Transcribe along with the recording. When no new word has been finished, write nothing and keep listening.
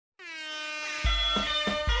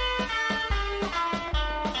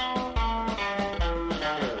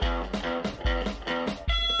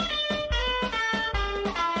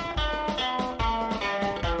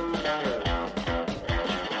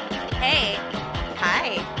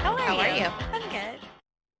are you? I'm good.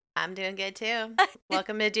 I'm doing good too.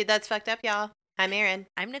 Welcome to Dude That's Fucked Up, y'all. I'm Erin.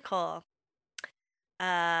 I'm Nicole.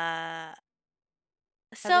 Uh,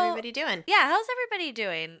 How's everybody doing? Yeah, how's everybody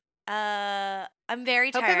doing? I'm very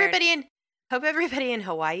Hope tired. everybody in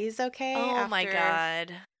Hawaii is okay. Oh my after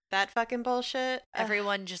god. that fucking bullshit.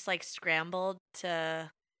 Everyone just like scrambled to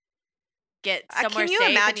get somewhere can you safe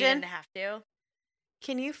and you imagine? didn't have to.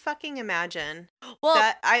 Can you fucking imagine? Well,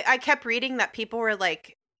 that I kept reading that people were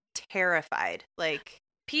like terrified. Like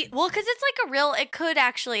well, because it's like a real. It could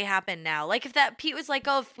actually happen now. Like if that Pete was like,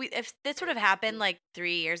 oh, if this would have happened like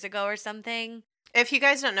 3 years ago or something. if you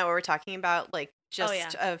guys don't know what we're talking about, like just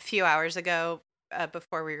yeah. a few hours ago,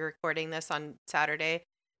 before we were recording this on Saturday,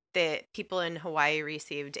 the people in Hawaii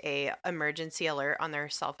received a emergency alert on their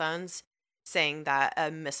cell phones saying that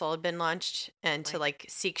a missile had been launched and to like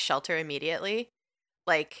seek shelter immediately.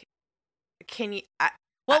 Like, can you?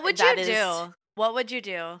 What would you do? What would you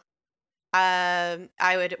do? I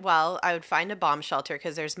would find a bomb shelter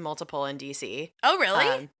because there's multiple in DC. Oh,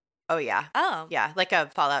 really? Oh yeah. Oh. Yeah, like a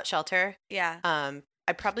fallout shelter. Yeah.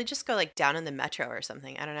 I'd probably just go like down in the metro or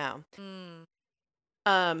something. I don't know.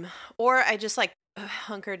 Mm. Or I just like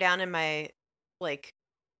hunker down in my like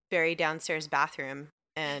very downstairs bathroom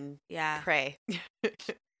and pray.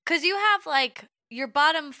 Cuz you have like your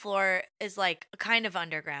bottom floor is like kind of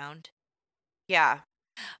underground. Yeah.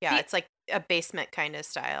 Yeah, it's like a basement kind of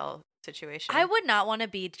style situation. I would not want to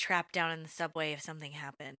be trapped down in the subway if something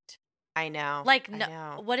happened. I know. Like, I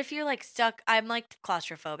know. What if you're like stuck? I'm like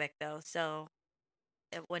claustrophobic though, so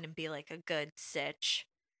it wouldn't be like a good sitch.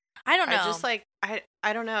 I don't know. I just like I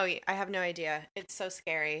don't know. I have no idea. It's so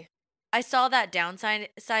scary. I saw that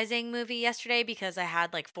downsizing movie yesterday because I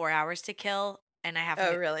had like 4 hours to kill, and I have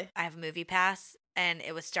really? I have Movie Pass, and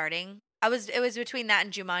it was starting. It was between that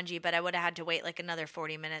and Jumanji, but I would have had to wait like another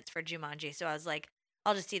 40 minutes for Jumanji, so I was like,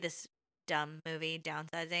 I'll just see this dumb movie,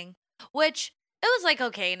 Downsizing, which it was like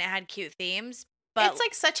okay, and it had cute themes, but it's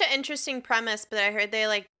like such an interesting premise, but I heard they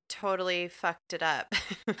like totally fucked it up.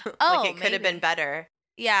 Oh, like it could have been better.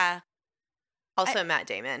 Yeah. Also, Matt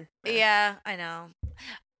Damon. Yeah, I know.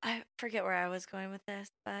 I forget where I was going with this,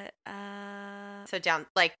 but so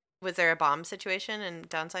was there a bomb situation in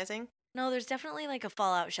Downsizing? No, there's definitely like a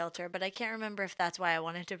fallout shelter, but I can't remember if that's why I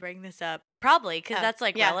wanted to bring this up. Probably because that's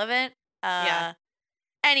like relevant. Yeah.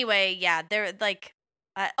 Anyway, yeah, they're like,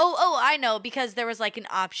 I know, because there was like an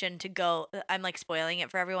option to go. I'm like spoiling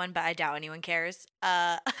it for everyone, but I doubt anyone cares.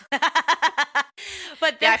 But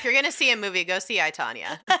yeah, if you're gonna see a movie, go see I,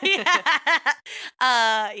 Tonya.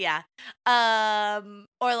 Yeah.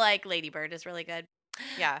 Or like Lady Bird is really good.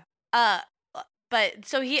 Yeah. But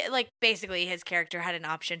so he like basically his character had an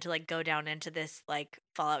option to like go down into this like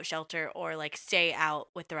fallout shelter or like stay out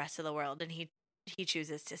with the rest of the world, and he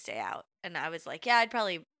chooses to stay out. And I was like, yeah, I'd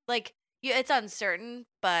probably like it's uncertain,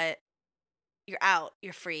 but you're out,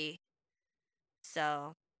 you're free.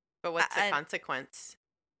 So, but what's the consequence?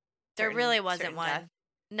 There really wasn't one. Death?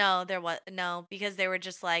 No, there was no, because they were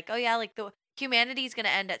just like, oh yeah, like the humanity's gonna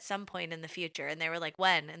end at some point in the future, and they were like,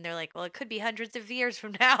 when? And they're like, well, it could be hundreds of years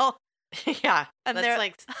from now. Yeah, and that's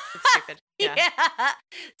like stupid. Yeah,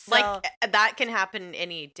 so, like that can happen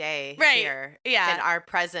any day here. Yeah, in our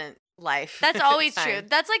present life. That's always true.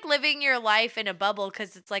 That's like living your life in a bubble,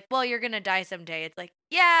 because it's like, well, you're gonna die someday. It's like,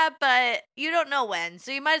 yeah, but you don't know when,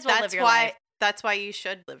 so you might as well live your life. That's why you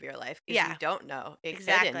should live your life, because you don't know. It could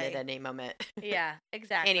end at any moment. Yeah,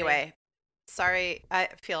 exactly. Anyway, sorry, I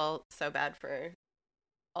feel so bad for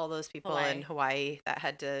all those people in Hawaii that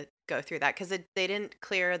had to go through that, because they didn't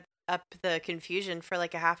clear up the confusion for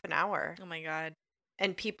like a half an hour. Oh my god.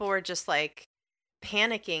 And people were just like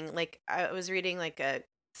panicking. Like I was reading like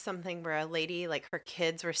something where a lady, like her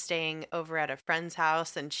kids were staying over at a friend's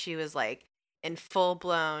house, and she was like in full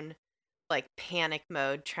blown like panic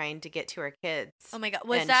mode trying to get to her kids. Oh my god.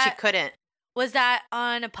 She couldn't. Was that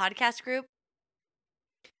on a podcast group?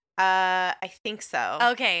 I think so.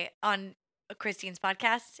 Okay, on Christine's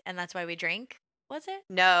podcast, and that's why we drink. Was it?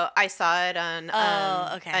 No, I saw it on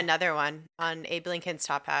another one on Abe Lincoln's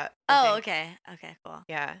Top Hat. Okay, cool.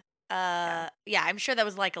 Yeah. Yeah, I'm sure that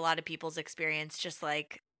was like a lot of people's experience, just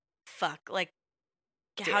like fuck, like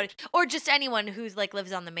or just anyone who's like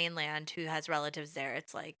lives on the mainland who has relatives there.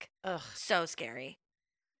 It's like so scary.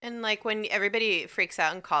 And like when everybody freaks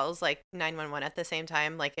out and calls like 911 at the same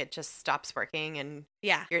time, like it just stops working, and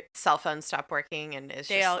your cell phones stop working, and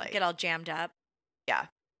they all get all jammed up. Yeah.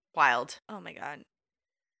 Wild. Oh my god.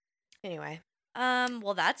 Anyway.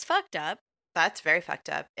 Well, that's fucked up. That's very fucked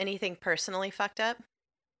up. Anything personally fucked up?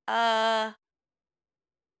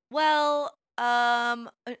 Well,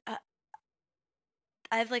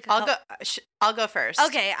 I have like a I'll couple. go. I'll go first.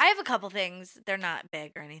 Okay, I have a couple things. They're not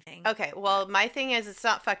big or anything. Okay. Well, my thing is, it's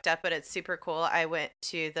not fucked up, but it's super cool. I went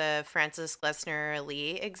to the Frances Glessner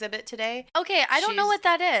Lee exhibit today. Okay, I don't know She's what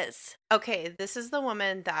that is. okay. This is the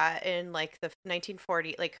woman that in like the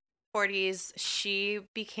 1940, like 40s, she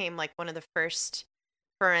became like one of the first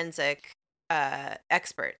forensic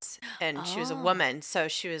experts, and she was a Oh. woman, so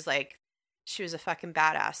she was a fucking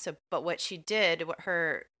badass. So but what she did, what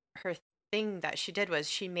her thing that she did was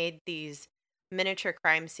she made these miniature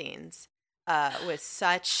crime scenes with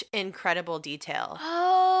such incredible detail.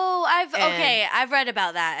 Oh, And I've read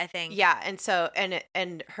about that, I think. yeah, and so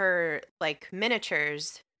and her like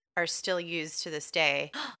miniatures are still used to this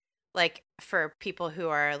day, like for people who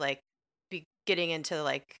are like getting into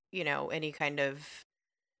like, you know, any kind of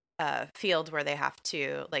field where they have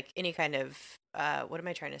to like any kind of what am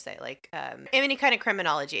I trying to say? Like any kind of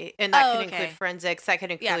criminology. And that could Oh, include okay. forensics, that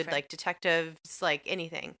could Yeah, include fair. like detectives, like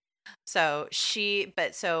anything. So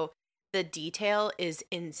so the detail is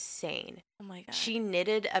insane. Oh my god. She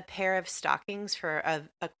knitted a pair of stockings for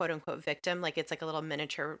a quote unquote victim. Like it's like a little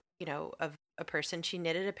miniature, you know, of a person. She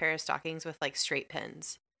knitted a pair of stockings with like straight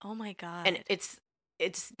pins. Oh my And god.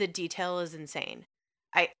 it's the detail is insane.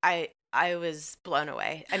 I was blown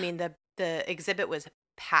away. I mean the exhibit was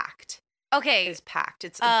packed. It Okay. was packed.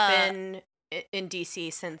 It's Uh been in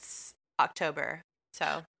DC since October.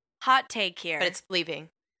 So, hot take but here. it's leaving.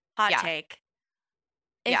 Hot Yeah. take.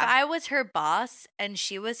 If Yeah. I was her boss and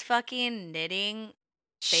she was fucking knitting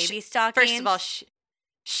She, baby first of all, stockings.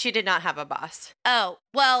 she did not have a boss. Oh,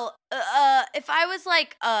 well, if I was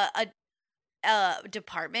like a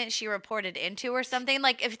department she reported into or something,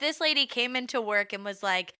 like if this lady came into work and was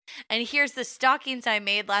like, and here's the stockings I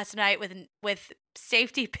made last night with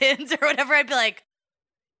safety pins or whatever, I'd be like,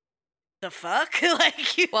 the fuck?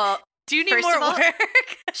 Like, Well, do you need first more of all, work?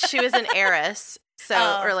 she was an heiress. So,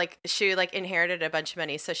 Oh, or like she like inherited a bunch of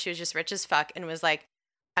money. So she was just rich as fuck and was like,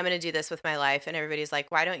 I'm going to do this with my life. And everybody's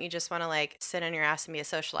like, why don't you just want to like sit on your ass and be a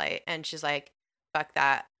socialite? And she's like, fuck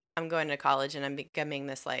that. I'm going to college and I'm becoming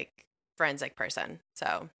this like forensic person.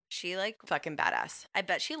 So she like, fucking badass. I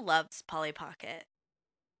bet she loves Polly Pocket.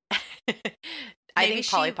 I Maybe think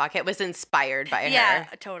Polly she, Pocket was inspired by yeah,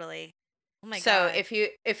 her. totally. Oh my So god. if you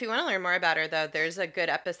want to learn more about her though, there's a good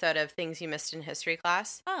episode of Things You Missed in History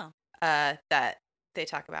Class Oh, that they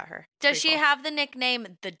talk about her. does Pretty she cool. have the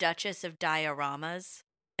nickname the Duchess of Dioramas?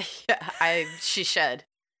 Yeah, she should.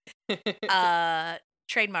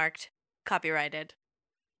 Trademarked, copyrighted.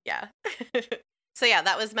 Yeah. So yeah,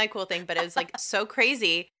 that was my cool thing, but it was like so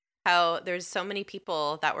crazy how there's so many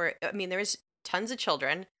people that were I mean, there was tons of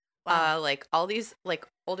children, Wow. like all these like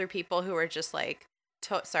older people who were just like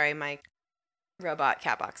sorry, my robot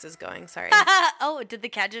cat box is going. Sorry. Oh, did the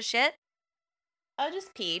cat just shit? I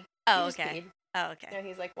just peed. He Oh, just okay. peed. Oh, okay. No,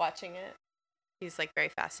 he's like watching it. He's like very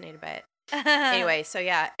fascinated by it. Anyway, so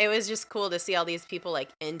yeah, it was just cool to see all these people like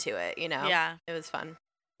into it, you know? Yeah. It was fun.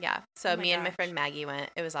 Yeah. Oh So my me and my gosh. friend Maggie went.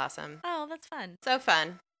 It was awesome. Oh, that's fun. So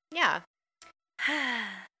fun. Yeah.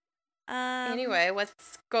 Um, Anyway,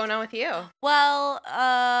 what's going on with you? well,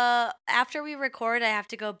 after we record, I have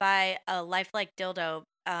to go buy a lifelike dildo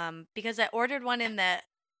because I ordered one in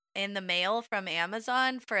the mail from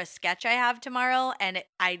Amazon for a sketch I have tomorrow, and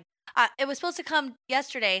it was supposed to come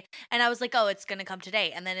yesterday, and I was like, oh, it's gonna come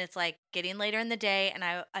today, and then it's like getting later in the day, and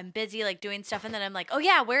I'm busy like doing stuff, and then I'm like, oh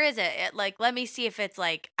yeah, where is it? Like, let me see if it's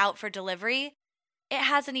like out for delivery. It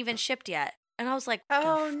hasn't even shipped yet, and I was like,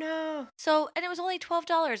 Oh no. so, and it was only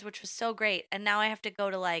 $12, which was so great, and now I have to go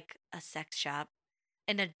to like a sex shop,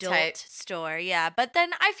 an adult Type. store, yeah, but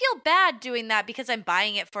then I feel bad doing that because I'm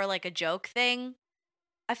buying it for like a joke thing.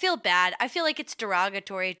 I feel bad. I feel like it's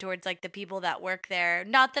derogatory towards like the people that work there.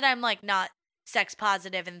 Not that I'm like not sex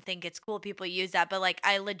positive and think it's cool people use that, but like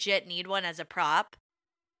I legit need one as a prop.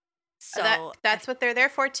 So That's what they're there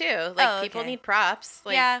for too. Like oh, people okay. need props.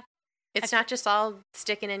 Like Yeah. it's not just all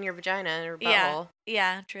sticking in your vagina or Yeah. butthole.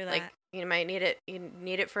 Yeah, true that. Like you might need it. You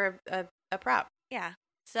need it for a prop. Yeah.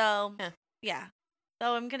 So Yeah. yeah.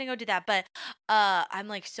 So I'm gonna go do that. But I'm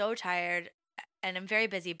like so tired and I'm very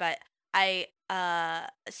busy, but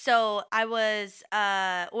so I was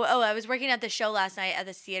I was working at the show last night at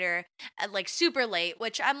the theater at like super late,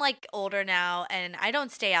 which I'm like older now and I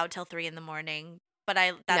don't stay out till 3 a.m. But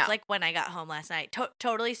that's No. like when I got home last night.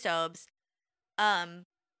 Totally sobes. Um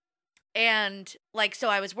and like so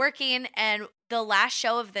I was working and the last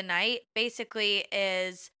show of the night basically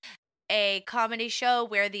is a comedy show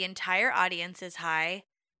where the entire audience is high,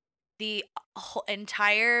 the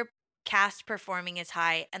entire cast performing is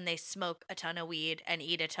high, and they smoke a ton of weed and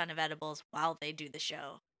eat a ton of edibles while they do the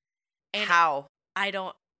show. And How? I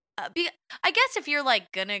don't I guess if you're like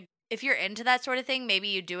if you're into that sort of thing, maybe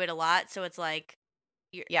you do it a lot. So it's like,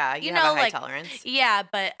 you're, Yeah, you have a high like, tolerance. yeah.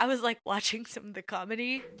 But I was like watching some of the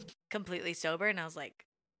comedy completely sober, and I was like,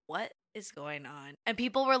 what is going on? And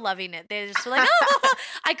people were loving it. They just were like, oh,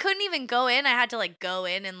 I couldn't even go in. I had to like go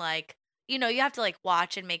in and like, you have to like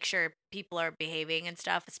watch and make sure people are behaving and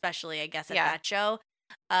stuff, especially I guess at Yeah. that show.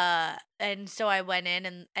 And so I went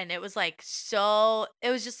in, and it was like, it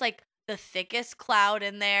was just like the thickest cloud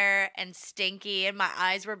in there and stinky, and my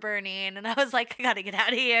eyes were burning, and I was like, I gotta get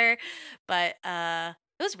out of here. But it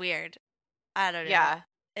was weird. I don't know. Yeah.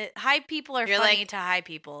 High people are You're funny like, to high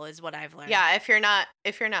people is what I've learned. yeah, if you're not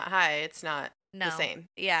high, it's not the No. same.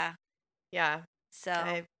 Yeah. Yeah. So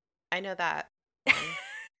I know that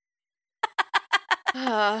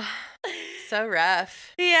one. So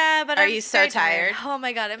rough. yeah, but Are I'm you so very tired. tired? Oh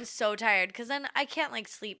my god, I'm so tired because then I can't like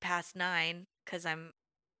sleep past 9 because I'm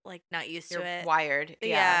like not used to You're it. wired.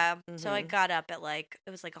 Yeah. Yeah. So I Mhm. got up at like, it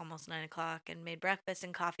was like almost 9 o'clock and made breakfast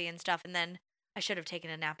and coffee and stuff. And then I should have taken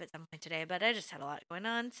a nap at some point today, but I just had a lot going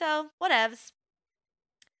on. So whatevs.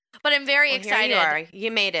 But I'm very Well, here you excited. are.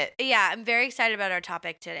 You made it. Yeah, I'm very excited about our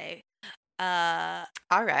topic today. Uh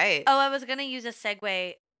All right. oh, I was gonna use a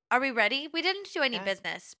segue. Are we ready? We didn't do any Yeah.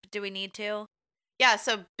 business, but do we need to? Yeah,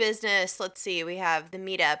 so business, let's see. We have the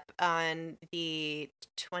meetup on the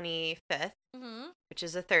 25th, Mm-hmm. which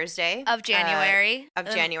is a Thursday. Of January. Of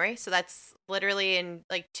January. So that's literally in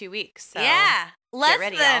like 2 weeks. So Yeah. get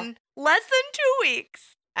ready, y'all. Less than 2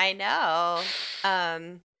 weeks. I know.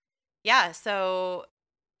 Yeah, so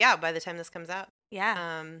yeah, by the time this comes out.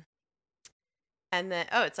 Yeah. And then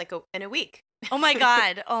it's like in a week. Oh my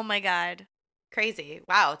god. Oh my god. Crazy.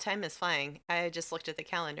 Wow, time is flying. I just looked at the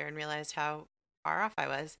calendar and realized how far off I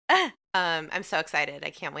was. I'm so excited. I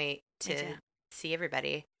can't wait Me to too. see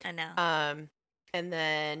everybody. I know. And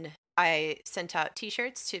then I sent out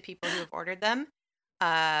t-shirts to people who have ordered them.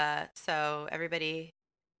 So everybody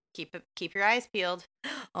keep your eyes peeled.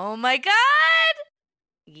 Oh my god.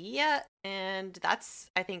 Yeah, and that's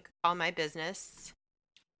I think all my business.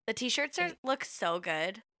 The t-shirts look so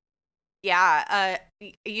good. Yeah,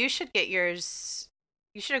 you should get yours.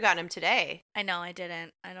 You should have gotten them today. I know I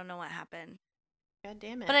didn't. I don't know what happened. God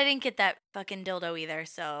damn it. But I didn't get that fucking dildo either,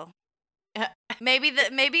 so maybe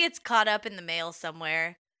it's caught up in the mail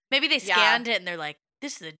somewhere. Maybe they scanned it and they're like,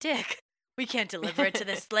 "This is a dick. We can't deliver it to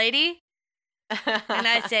this lady." And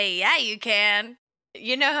I say, "Yeah, you can."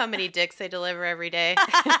 You know how many dicks they deliver every day?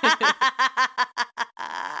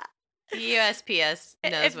 USPS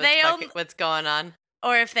knows what's going on.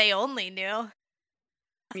 Or if they only knew.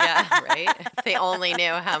 Yeah, right? If they only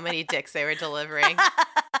knew how many dicks they were delivering.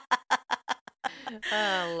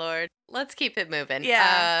 Oh, Lord. Let's keep it moving.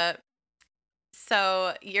 Yeah.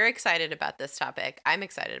 So you're excited about this topic. I'm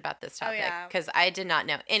excited about this topic because I did not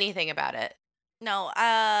know anything about it. No,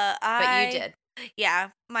 but you did. Yeah,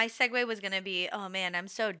 my segue was going to be, oh man, I'm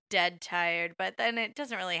so dead tired, but then it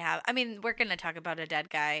doesn't really have, I mean, we're going to talk about a dead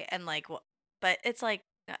guy and like, but it's like,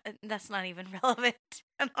 that's not even relevant.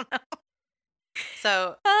 I don't know.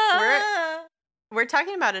 So we're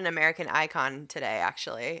talking about an American icon today,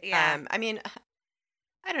 actually. Yeah. I mean,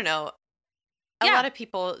 I don't know. A lot of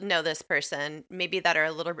people know this person, maybe that are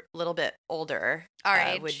a little bit older. Our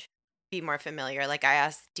age. Would be more familiar. Like I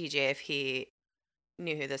asked DJ if he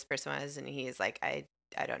knew who this person was, and he's like, I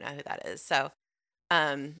don't know who that is. So,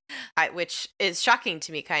 which is shocking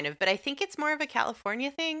to me, kind of. But I think it's more of a California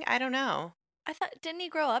thing. I don't know. I thought, didn't he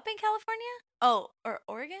grow up in California? Oh, or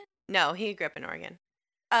Oregon? No, he grew up in Oregon.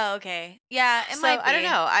 Oh, okay. Yeah, it might be. I don't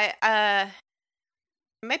know.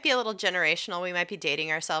 It might be a little generational. We might be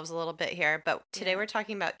dating ourselves a little bit here, but today we're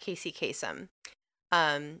talking about Casey Kasem.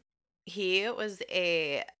 He was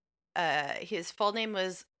his full name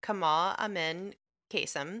was Kamal Amin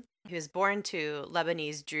Kasem. He was born to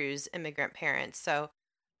Lebanese Druze immigrant parents. So,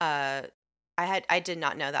 I did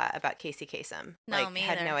not know that about Casey Kasem. No, me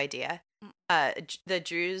had either. no idea. The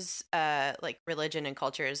Druze like religion and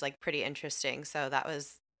culture is like pretty interesting. So that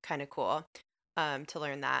was kind of cool to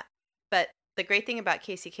learn that. But the great thing about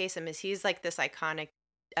Casey Kasem is he's like this iconic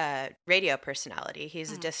radio personality.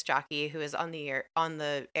 He's a disc jockey who is on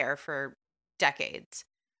the air for decades.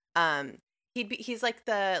 He's like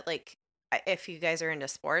if you guys are into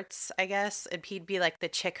sports, I guess he'd be like the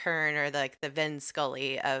Chick Hearn or the Vin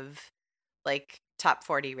Scully of like top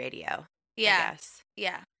 40 radio. Yeah. I guess.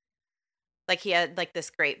 Yeah. Like he had like this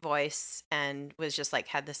great voice and was just like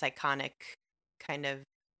had this iconic kind of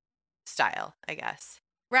style, I guess.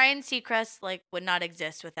 Ryan Seacrest like would not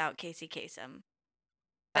exist without Casey Kasem.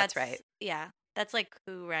 That's right. Yeah. That's like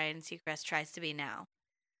who Ryan Seacrest tries to be now.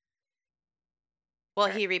 Well,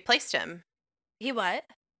 he replaced him. He what?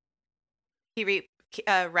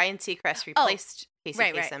 Ryan Seacrest Oh, replaced Casey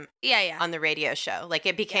right. Kasem Yeah. on the radio show. Like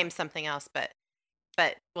it became something else, but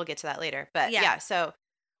we'll get to that later. But Yeah. so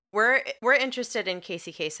we're interested in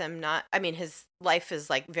Casey Kasem. Not, I mean, his life is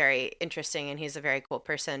like very interesting, and he's a very cool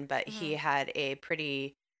person. But he had a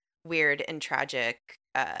pretty weird and tragic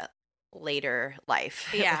later life.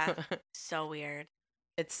 Yeah. So weird.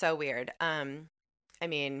 It's so weird. I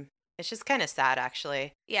mean, it's just kind of sad,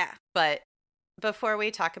 actually. Yeah. But before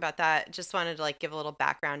we talk about that, just wanted to like give a little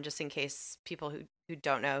background, just in case people who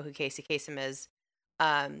don't know who Casey Kasem is.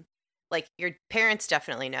 Um, like your parents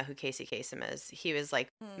definitely know who Casey Kasem is. He was like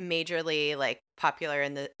majorly like popular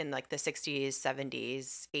in like the 60s,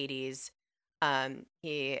 70s, 80s.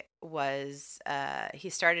 He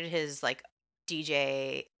started his like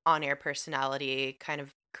DJ on air personality kind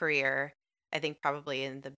of career, I think probably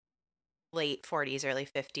in the late 40s, early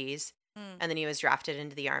 50s. And then he was drafted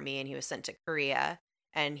into the army and he was sent to Korea.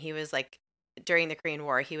 And he was like, during the Korean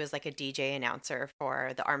War, he was like a DJ announcer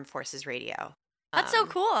for the Armed Forces radio. That's so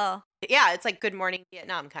cool. Yeah, it's like Good Morning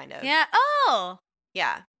Vietnam kind of. Yeah. Oh.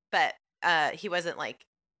 Yeah, but he wasn't like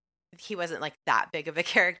that big of a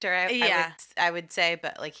character. I would say,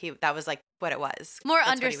 but like that was like what it was. More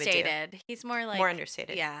That's understated. He's more like more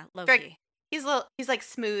understated. Yeah, low Very, key. He's like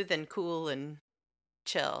smooth and cool and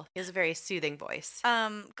chill. He has a very soothing voice.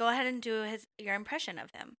 Go ahead and do your impression of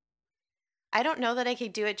him. I don't know that I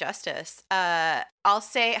could do it justice. I'll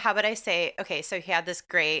say, how about I say, okay, so he had this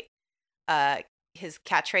great, his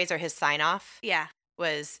catchphrase or his sign off. Yeah.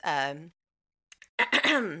 Was, if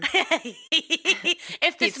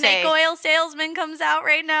the snake oil salesman comes out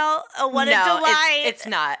right now, what a no, delight. It's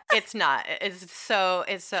not. It's not. It's not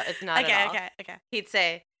at all. Okay. He'd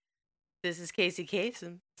say, "This is Casey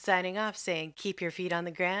Kasem signing off, saying keep your feet on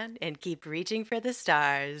the ground and keep reaching for the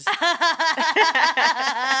stars."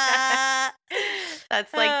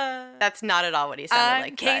 That's not at all what he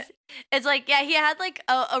sounded like. It's like, yeah, he had like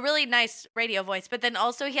a really nice radio voice, but then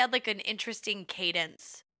also he had like an interesting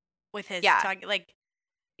cadence with his talking. Like,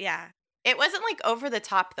 yeah, it wasn't like over the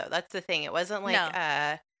top though. That's the thing. It wasn't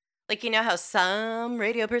like like, you know how some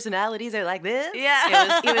radio personalities are like this.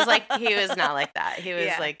 Yeah, he was not like that. He was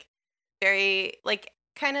like very like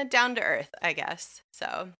kind of down to earth, I guess.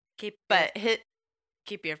 So keep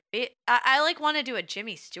your feet. I like want to do a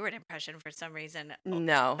Jimmy Stewart impression for some reason.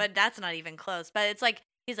 No, but that's not even close. But it's like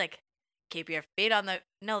he's like, keep your feet on the.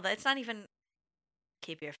 No, that's not even.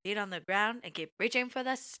 Keep your feet on the ground and keep reaching for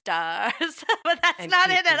the stars. But that's not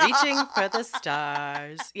it at all. Reaching for the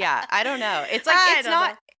stars. Yeah, I don't know. It's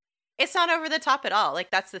like it's not over the top at all. Like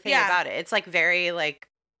that's the thing about it. It's like very like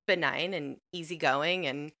benign and easygoing,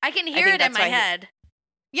 and I can hear it in my head.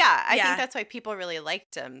 I think that's why people really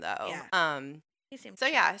liked him though. Yeah.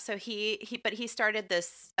 So he started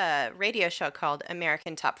this radio show called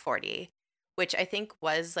American Top 40, which I think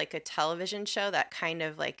was like a television show that kind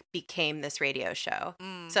of like became this radio show.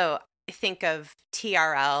 So think of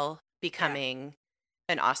TRL becoming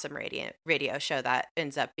an awesome radio show that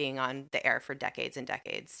ends up being on the air for decades and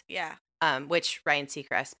decades. Yeah. Which Ryan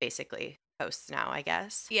Seacrest basically hosts now, I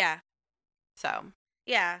guess. Yeah. So.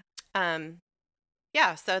 Yeah.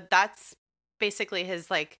 So that's basically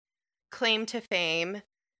his like claim to fame.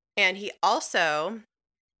 And he also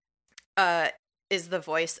is the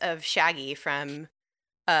voice of Shaggy from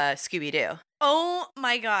Scooby-Doo. Oh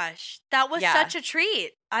my gosh. That was such a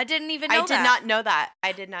treat. I didn't even know that.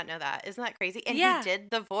 I did not know that. Isn't that crazy? And he did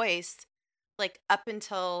the voice like up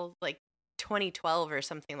until like 2012 or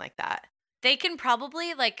something like that. They can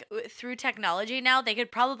probably like through technology now, they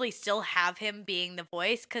could probably still have him being the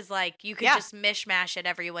voice because like you could just mishmash it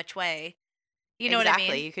every which way. You know what I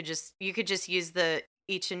mean? You could just use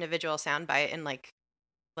each individual soundbite and like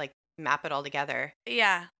map it all together.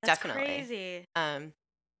 Yeah, that's definitely crazy.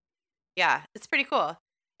 Yeah, it's pretty cool.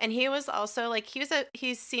 And he was also like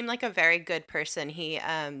he seemed like a very good person. He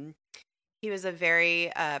was a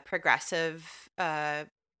very progressive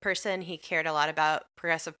person. He cared a lot about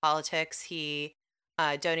progressive politics. He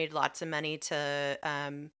donated lots of money to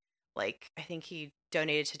like I think he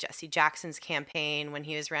donated to Jesse Jackson's campaign when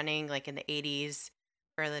he was running like in the 80s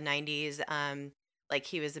or the 90s. Like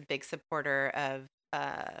he was a big supporter of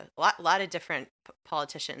a lot of different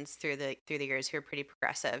politicians through the years who are pretty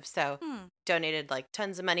progressive. So donated like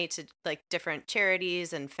tons of money to like different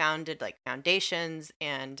charities and founded like foundations.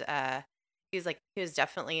 And he was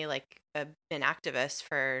definitely like an activist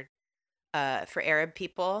for Arab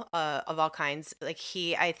people of all kinds. Like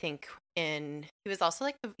he was also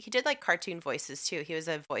like he did like cartoon voices too. He was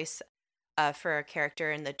a voice for a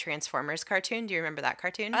character in the Transformers cartoon. Do you remember that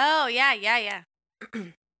cartoon? Oh yeah.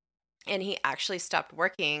 And he actually stopped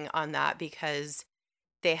working on that because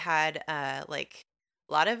they had like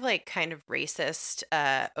a lot of like kind of racist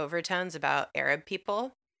overtones about Arab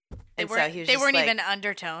people. They And so he weren't was they just weren't like, even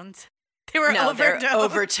undertones. They were no, they're overtones.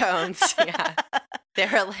 overtones. Yeah. They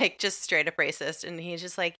were like just straight up racist. And he's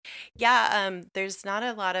just like, yeah, there's not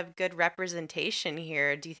a lot of good representation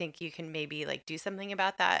here. Do you think you can maybe like do something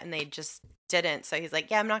about that? And they just didn't. So he's like,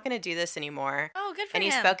 yeah, I'm not going to do this anymore. Oh, good for And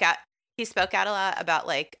him. he spoke out a lot about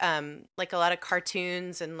like a lot of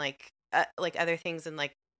cartoons and like other things in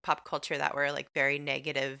like pop culture that were like very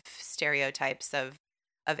negative stereotypes of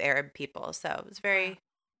Arab people. So it was Wow.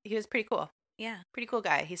 he was Yeah. pretty cool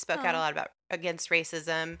guy. He spoke out a Oh. lot about against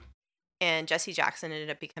racism, and Jesse Jackson ended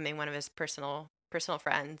up becoming one of his personal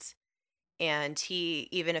friends. And he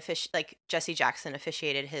even like Jesse Jackson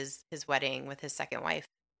officiated his wedding with his second wife.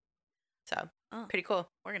 So Oh. pretty cool.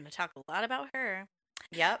 We're gonna talk a lot about her.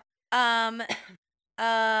 Yep. Um.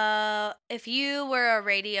 If you were a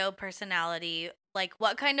radio personality, like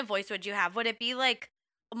what kind of voice would you have? Would it be like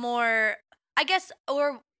more, I guess,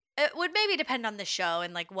 or it would maybe depend on the show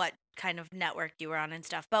and like what kind of network you were on and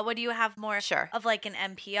stuff. But would you have more Sure. of like an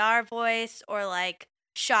NPR voice or like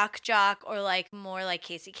shock jock or like more like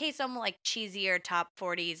Casey Kasem, like cheesier top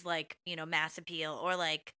 40s, like, mass appeal or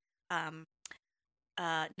like, um,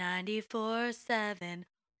 94.7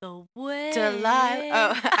 the Delilah. way.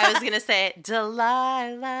 Oh, I was gonna say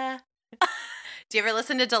Delilah. Do you ever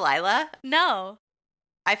listen to Delilah? No.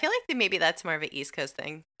 I feel like maybe that's more of an East Coast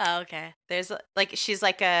thing. Oh, okay. There's like she's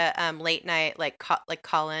like a late night like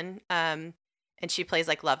call-in and she plays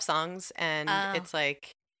like love songs, and Oh. it's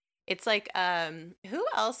like who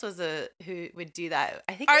else was a who would do that?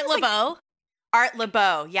 I think it Art was like LeBeau. Art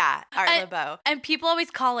LeBeau. Yeah, Art And, LeBeau. and people always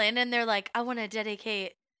call in and they're like, I want to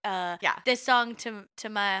dedicate Yeah. this song to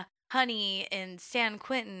my honey in San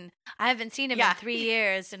Quentin. I haven't seen him Yeah. in 3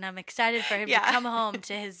 years and I'm excited for him to Yeah. come home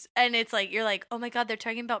to his, and it's like, you're like, oh my God, they're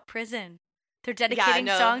talking about prison. They're dedicating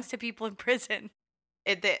no. songs to people in prison.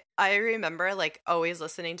 I remember like always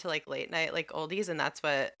listening to like late night like oldies, and that's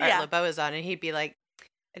what Art Yeah. LeBeau is on, and he'd be like,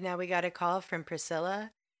 and now we got a call from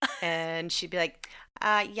Priscilla, and she'd be like,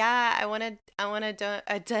 yeah, I want to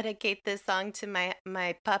dedicate this song to my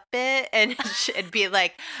puppet, and it'd be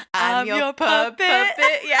like, I'm your puppet.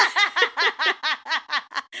 Yeah.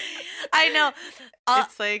 I know.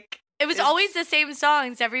 It's like It was always the same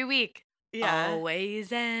songs every week. yeah.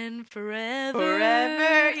 Always and forever.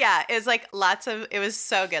 Forever. Yeah, it was like it was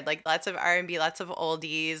so good. Like lots of R&B, lots of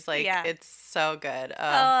oldies. Like Yeah. it's so good.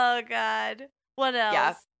 Oh God. What else?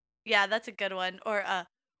 Yeah. Yeah, that's a good one. Or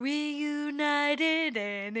reunited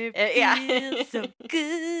and it Yeah. feels so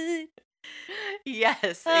good. Yes,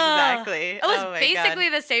 exactly. It was Oh my basically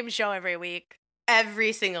God. the same show every week.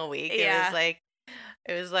 Every single week. Yeah.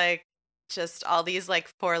 It was like just all these like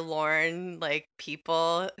forlorn like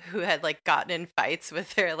people who had like gotten in fights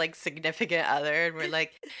with their like significant other, and were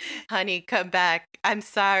like, honey, come back, I'm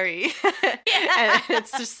sorry. And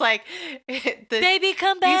it's just like Baby,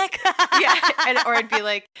 come back. yeah, or it'd be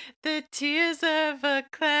like the tears of a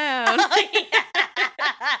clown. Oh, yeah.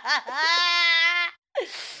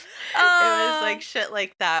 It was like shit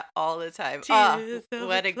like that all the time. Tears of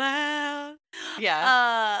What a a clown.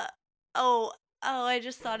 yeah. I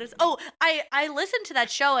just thought is I listened to that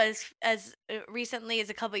show as recently as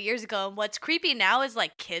a couple of years ago, and what's creepy now is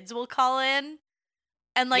like kids will call in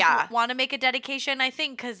and like Yeah. want to make a dedication, I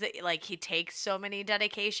think, because like he takes so many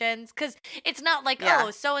dedications, because it's not like, Yeah.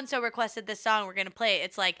 oh, so and so requested this song, we're gonna play it.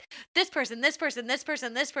 It's like this person, this person, this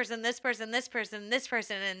person, this person, this person, this person, this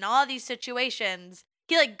person, and in all these situations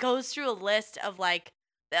he like goes through a list of like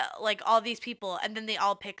all these people, and then they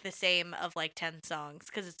all pick the same of like 10 songs,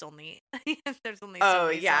 because it's only there's only so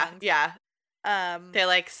many yeah, songs. yeah. They're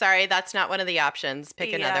like, sorry, that's not one of the options.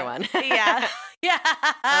 Pick another one. Yeah. Yeah.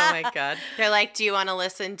 Oh my God. They're like, do you want to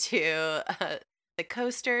listen to the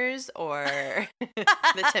Coasters or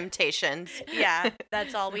the Temptations? Yeah,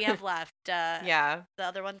 that's all we have left. Yeah. The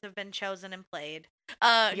other ones have been chosen and played.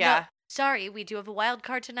 Yeah. No, sorry, we do have a wild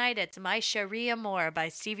card tonight. It's My Sharia More by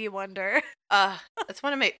Stevie Wonder. That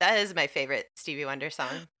is my favorite Stevie Wonder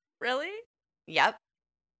song. Really? Yep.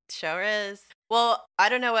 Sure is. Well, I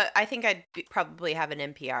don't know I think I'd probably have an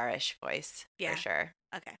NPR-ish voice Yeah. for sure.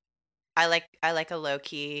 Okay. I like a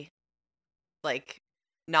low-key, like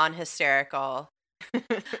non-hysterical.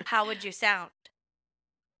 How would you sound?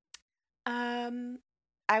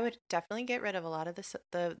 I would definitely get rid of a lot of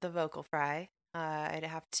the vocal fry. I'd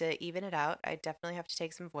have to even it out. I'd definitely have to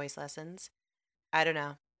take some voice lessons. I don't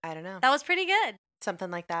know. That was pretty good.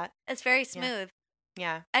 Something like that. It's very smooth.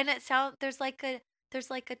 Yeah. And there's like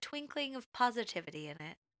a twinkling of positivity in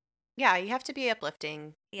it. Yeah, you have to be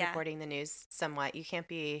uplifting, Yeah. reporting the news somewhat. You can't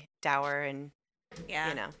be dour and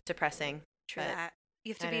Yeah, depressing. true But that.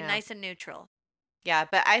 You have to I be don't know. nice and neutral. Yeah,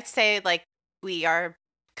 but I'd say like we are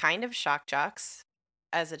kind of shock jocks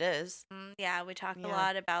as it is. Yeah, we talk a Yeah.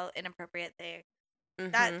 lot about inappropriate things.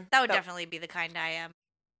 That Mm-hmm. that would But definitely be the kind I am.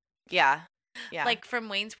 yeah. Yeah. Like from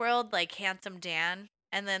Wayne's World, like Handsome Dan,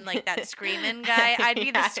 and then like that screaming guy. I'd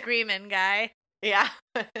be the Yeah. screaming guy. Yeah.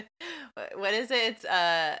 What is it? It's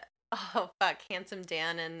oh fuck, Handsome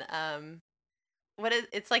Dan and what is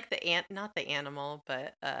it's like the ant not the animal,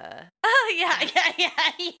 but Oh yeah, yeah,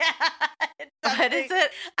 yeah, yeah. It's what is something.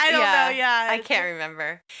 it? I don't know. Yeah. Yeah. I can't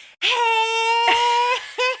remember.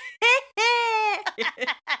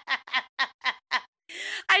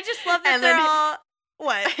 I just love that And they're then all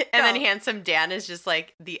what? and then Go. Handsome Dan is just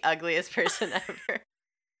like the ugliest person ever.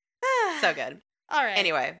 So good. All right.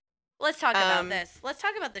 Anyway, Let's talk about um this. Let's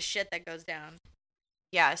talk about the shit that goes down.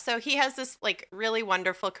 yeah, so he has this like really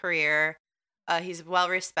wonderful career. He's well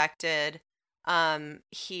respected.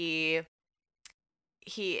 He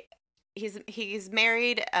he he's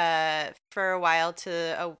married for a while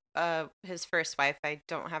to his first wife. I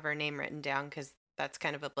don't have her name written down because that's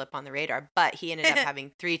kind of a blip on the radar, but he ended up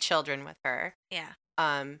having 3 children with her. Yeah.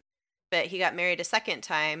 Um, but he got married a second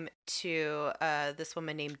time to this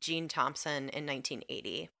woman named Jean Thompson in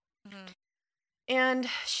 1980, Mhm. and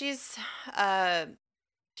uh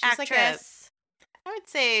she's like Actress. I would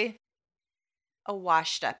say a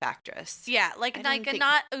washed up actress. Yeah, I like don't a think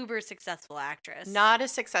not uber successful actress. not a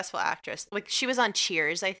successful actress. Like she was on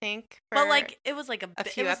Cheers, I think, But for like it was like a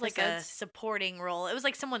few it was like a episodes. supporting role. It was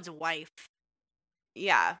like someone's wife.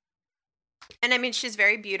 Yeah. And I mean she's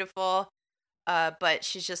very beautiful, but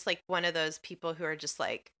she's just like one of those people who are just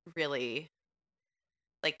like really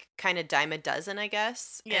like kind of dime a dozen, I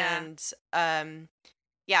guess. Yeah. And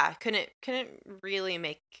yeah, couldn't really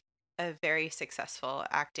make a very successful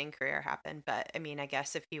acting career happen. But I mean, I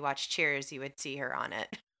guess if you watch Cheers, you would see her on it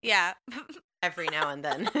Yeah. every now and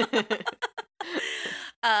then.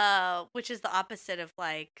 Which is the opposite of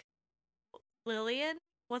like Lillian?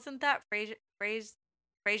 Wasn't that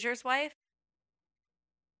Frasier's wife?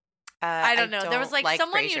 I don't I know. There was don't like like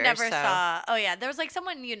someone you Frasier, never so saw. Oh yeah, there was like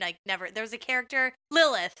someone you like never. There was a character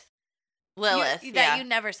Lilith. Lilith, That yeah. you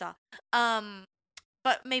never saw. Um,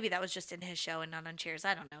 but maybe that was just in his show and not on Cheers.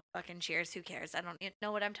 I don't know. Fucking Cheers. Who cares? I don't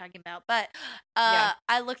know what I'm talking about. But Yeah.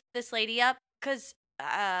 I looked this lady up because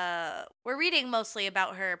we're reading mostly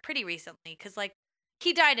about her pretty recently because like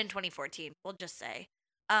he died in 2014. We'll just say.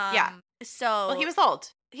 Yeah. So Well, he was old.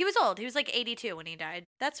 He was old. He was like 82 when he died.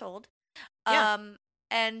 That's old. Yeah.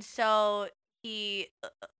 And so he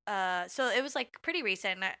so it was like pretty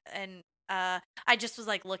recent and I just was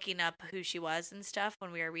like looking up who she was and stuff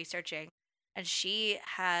when we were researching, and she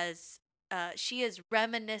is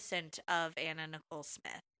reminiscent of Anna Nicole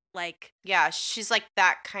Smith, like Yeah, she's like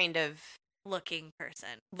that kind of looking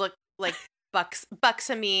person. look like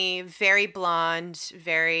buxomy, very blonde,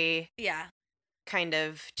 very Yeah. kind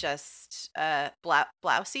of just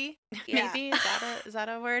blousy. Yeah. Maybe is that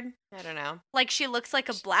a word? I don't know. Like she looks like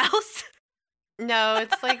a blouse. No,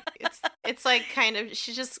 it's like it's like kind of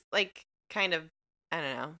she's just like kind of I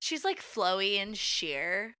don't know. She's like flowy and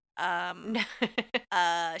sheer. No.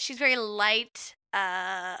 She's very light.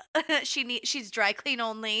 She's dry clean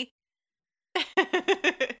only.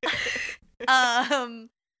 Um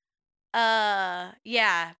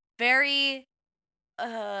yeah, very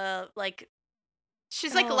like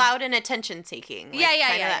She's like oh. loud and attention seeking. Like,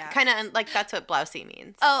 Yeah. Kind of like that's what blousy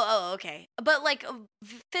means. Oh, okay. But like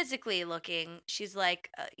physically looking, she's like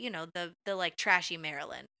the like trashy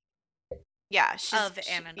Marilyn Yeah, of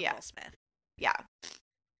Anna Nicole Smith. Yeah.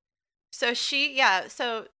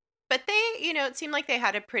 So but they, it seemed like they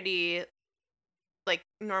had a pretty like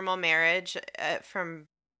normal marriage from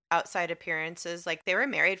outside appearances. Like they were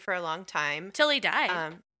married for a long time. Till he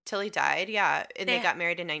died. Till he died, yeah. And they got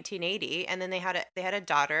married in 1980, and then they had a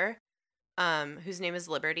daughter whose name is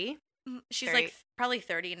Liberty. She's like probably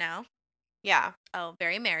 30 now. Yeah. Oh,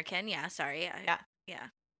 very American. Yeah, sorry. Yeah.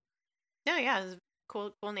 No, yeah, it was a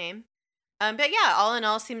cool name. But yeah, all in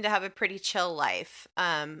all seemed to have a pretty chill life.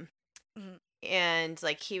 Mhm. And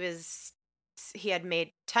like he had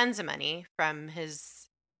made tons of money from his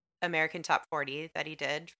American Top 40 that he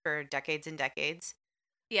did for decades and decades.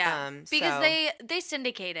 Yeah, because so, they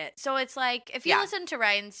syndicate it. So it's like if you listen to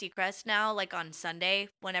Ryan Seacrest now, like on Sunday,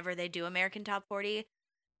 whenever they do American Top 40,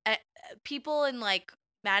 people in like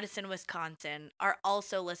Madison, Wisconsin are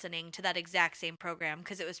also listening to that exact same program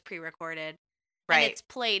because it was pre-recorded. right. And it's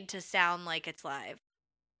played to sound like it's live.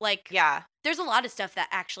 Like, yeah, there's a lot of stuff that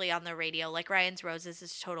actually on the radio, like Ryan's Roses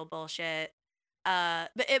is total bullshit. But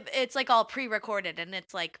it's like all pre-recorded and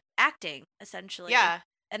it's like acting essentially. Yeah.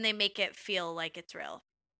 and they make it feel like it's real.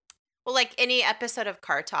 Well, like any episode of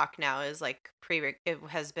Car Talk now is like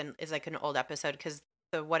is like an old episode because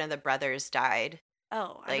the one of the brothers died.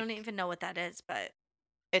 Oh, I Like don't even know what that is, but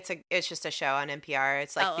it's just a show on NPR.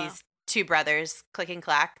 It's like oh, oh. these two brothers, Click and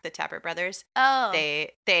Clack, the Tappert brothers. Oh.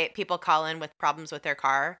 They people call in with problems with their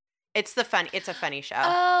car. It's a funny show.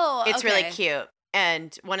 Oh, It's really okay. cute.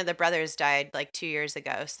 And one of the brothers died like 2 years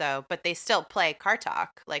ago. So, but they still play Car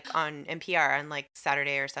Talk like on NPR on like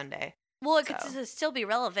Saturday or Sunday. Well, it could So, still be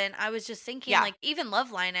relevant. I was just thinking, yeah. like, even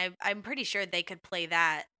Loveline, I'm pretty sure they could play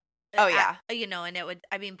that, Oh yeah. and it would,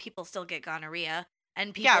 I mean, people still get gonorrhea,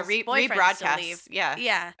 and Yeah, people's boyfriends still leave. rebroadcasts. Yeah.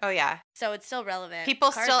 Yeah. Oh yeah. So it's still relevant.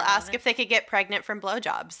 People Cars still are ask relevant. if they could get pregnant from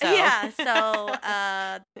blowjobs. So Yeah,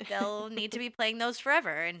 so they'll need to be playing those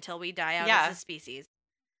forever until we die out yeah, as a species.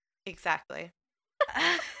 exactly.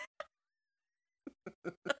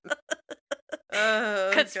 Oh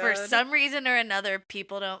Because for god. some reason or another,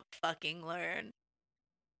 people don't fucking learn.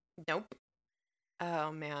 Nope.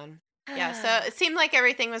 Oh man. Yeah, so it seemed like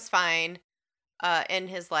everything was fine in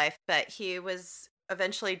his life, but he was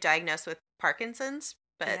eventually diagnosed with Parkinson's,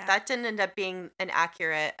 but Yeah. that didn't end up being an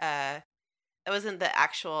accurate that wasn't the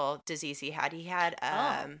actual disease he had. He had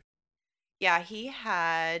Oh. yeah, he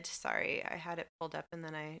had sorry, I had it pulled up and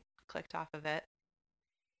then I clicked off of it.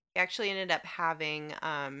 He actually ended up having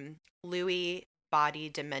Lewy body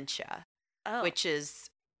dementia, Oh. which is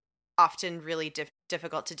often really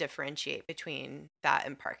difficult to differentiate between that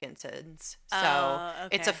and Parkinson's. So Oh,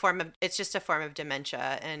 okay. it's just a form of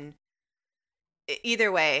dementia, and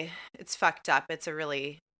either way, it's fucked up. It's a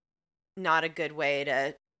really not a good way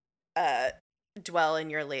to uh, dwell in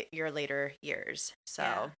your later years. So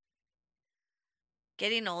Yeah.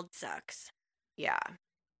 Getting old sucks. yeah,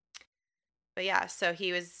 but yeah, so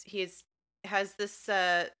he's has this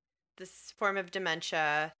form of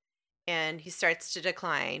dementia, and he starts to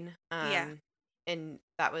decline. Yeah. And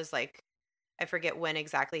that was like I forget when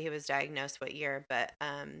exactly he was diagnosed, what year, but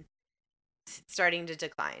starting to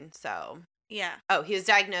decline. So Yeah. oh, he was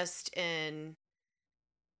diagnosed in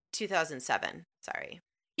 2007. Sorry.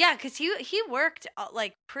 Yeah, because he worked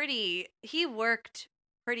he worked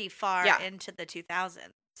pretty far Yeah, into the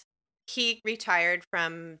 2000s. he retired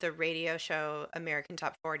from the radio show American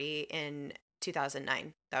Top 40 in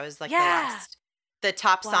 2009. That was like Yeah. the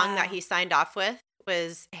top song that Wow. he signed off with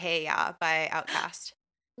was Hey Ya by Outkast.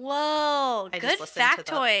 Whoa. I just Good listened to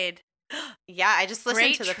the factoid. Yeah, I just listened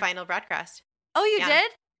Great. to the final broadcast. Oh, you Yeah.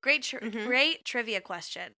 did? Mhm. Great trivia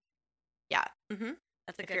question. Yeah. Mhm.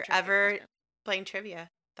 That's a If good you're trivia ever question. playing trivia,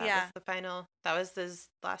 Yeah. that was his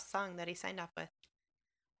last song that he signed off with.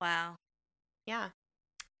 Wow. Yeah.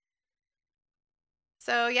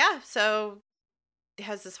 So, yeah, so he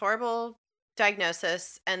has this horrible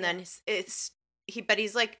diagnosis, and then Yeah. but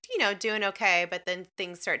he's like, you know, doing okay, but then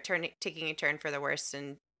things start taking a turn for the worse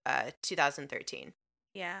in 2013.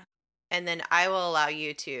 Yeah. And then I will allow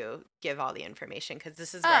you to give all the information because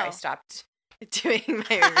this is where I Oh. stopped doing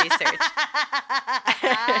my research.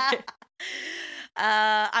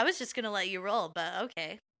 I was just gonna let you roll, but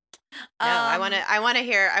okay. No, Um, I want to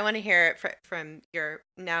hear it from your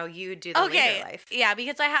now you do the later okay, life. yeah,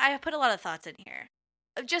 because I put a lot of thoughts in here.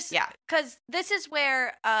 Just Yeah. because this is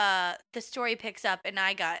where the story picks up, and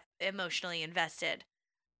I got emotionally invested.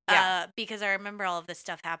 Yeah. Because I remember all of this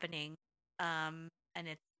stuff happening, and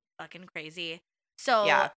it's fucking crazy. So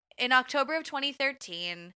Yeah. in October of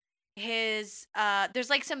 2013, his there's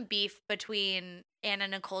like some beef between Anna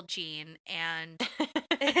Nicole Jean and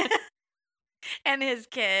and his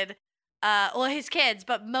kid. Well, his kids,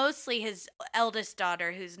 but mostly his eldest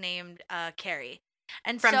daughter, who's named Carrie.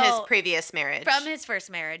 And From his so previous marriage. from his first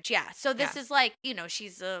marriage, yeah. So this Yeah. is like,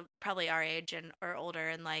 she's probably our age and or older,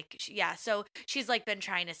 and like, yeah. So she's like been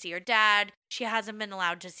trying to see her dad. She hasn't been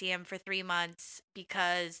allowed to see him for 3 months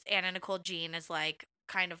because Anna Nicole Jean is like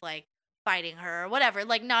kind of like fighting her or whatever,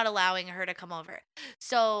 like not allowing her to come over.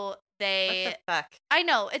 So What the they fuck? I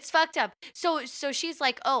know, it's fucked up. So she's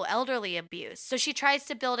like, "Oh, elderly abuse." So she tries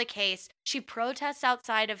to build a case. She protests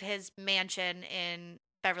outside of his mansion in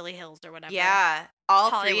Beverly Hills or whatever. Yeah. All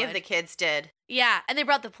three of Hollywood. the kids did. Yeah, and they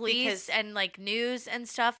brought the police Because and like news and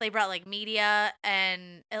stuff. They brought like media,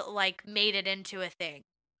 and it like made it into a thing.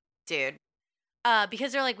 dude.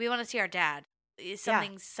 Because they're like, "We want to see our dad. Yeah.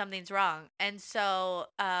 Something's wrong." And so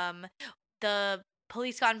the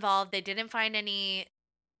police got involved. They didn't find any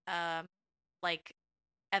um like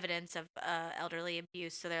evidence of elderly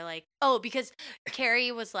abuse. So they're like, "Oh, because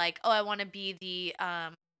Carrie was like, "Oh, I want to be the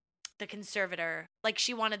conservator." Like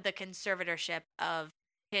she wanted the conservatorship of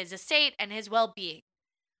his estate and his well-being.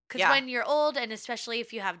 Because Yeah. when you're old, and especially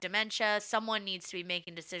if you have dementia, someone needs to be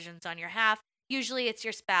making decisions on your half. usually it's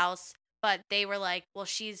your spouse, but they were like, well,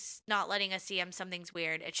 she's not letting us see him. Something's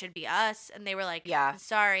weird. It should be us. And they were like, Yeah.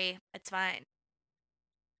 sorry, it's fine.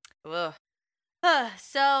 Ugh.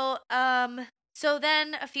 So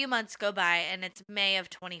then a few months go by and it's May of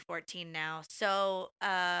 2014 now. So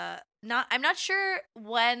I'm not sure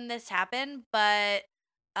when this happened, but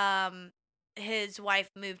his wife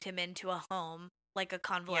moved him into a home, like a Yeah.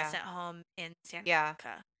 convalescent home in Santa Yeah.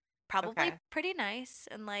 Monica. Probably Okay. pretty nice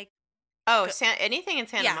and like Oh, good, anything in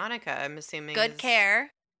Santa yeah, Monica, I'm assuming, good is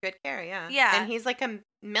care. good care. Yeah. And Yeah. he's like a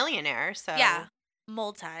millionaire, Yeah.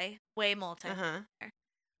 so. Way multi. Uh-huh.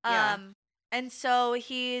 Yeah. Um and so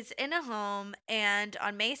he's in a home and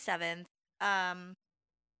on May 7th, um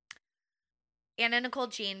Anna Nicole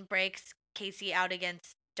Jean breaks Casey out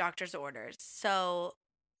against doctor's orders. So,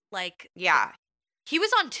 like, Yeah. he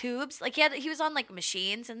was on tubes. Like, he was on like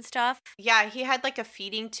machines and stuff. Yeah, he had like a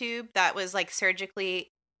feeding tube that was like surgically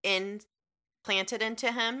implanted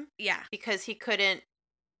into him Yeah, because he couldn't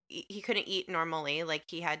eat normally. Like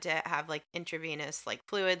he had to have like intravenous like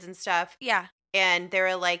fluids and stuff. yeah, And they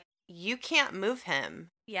were like, you can't move him.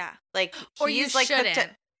 yeah. Like Or you he's like hooked up.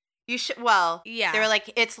 shouldn't. You should. Well, they were Yeah,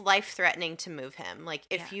 like, it's life threatening to move him. Like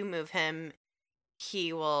yeah. if you move him,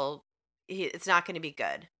 he will. It's not going to be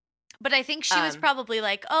good. But I think she was probably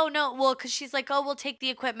like, oh no, well, because she's like, oh, we'll take the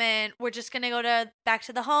equipment. We're just gonna go back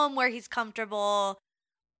to the home where he's comfortable.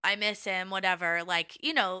 I miss him, whatever. Like,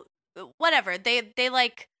 whatever. They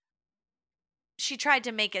like. She tried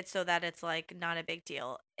to make it so that it's like not a big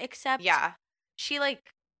deal. Except, Yeah. she like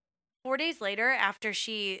 4 days later, after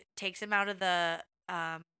she takes him out of the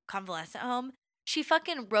convalescent home, she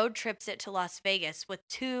fucking road trips it to Las Vegas with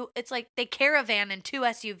it's like they caravan and 2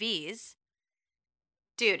 SUVs.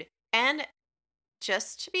 Dude, and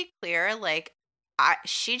just to be clear, like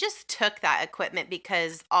she just took that equipment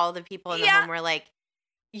because all the people in the home were like,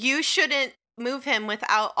 you shouldn't move him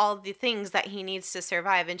without all the things that he needs to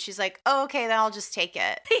survive. And she's like, oh, okay, then I'll just take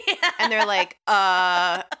it. Yeah. And they're like,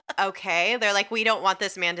 okay. They're like, we don't want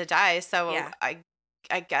this man to die, so Yeah.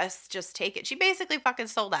 I guess just take it. She basically fucking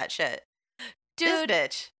stole that shit. Dude,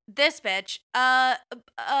 This bitch.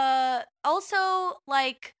 Also,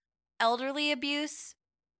 like, elderly abuse,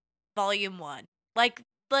 volume 1. Like,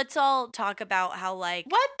 let's all talk about how, like,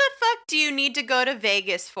 what the fuck do you need to go to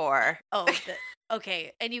Vegas for?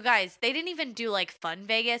 Okay, and you guys, they didn't even do like fun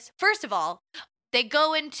Vegas. First of all, they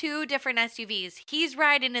go in 2 different SUVs. He's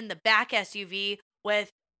riding in the back SUV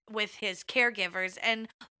with his caregivers and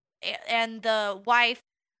the wife,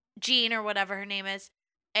 Jean or whatever her name is,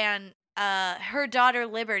 and her daughter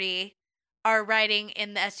Liberty are riding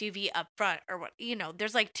in the SUV up front or what,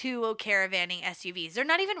 there's like 2 caravanning SUVs. They're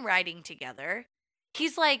not even riding together.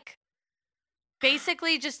 He's like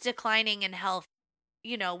basically just declining in health,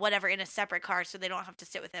 whatever, in a separate car so they don't have to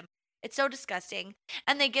sit with him. It's so disgusting.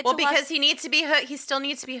 And they get because he needs to be he still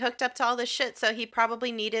needs to be hooked up to all this shit, so he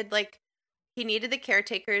probably needed he needed the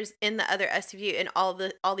caretakers in the other SUV and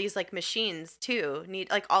all these like machines too.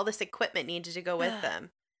 Like all this equipment needed to go with them.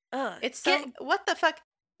 It's so what the fuck?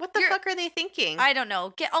 What the fuck are they thinking? I don't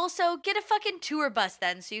know. Get a fucking tour bus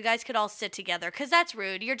then so you guys could all sit together, cuz that's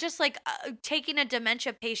rude. You're just like taking a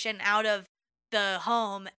dementia patient out of the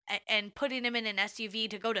home and putting him in an SUV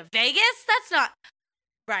to go to Vegas? That's not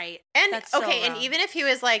right. And that's so and wrong. even if he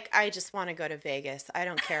was like, I just want to go to Vegas. I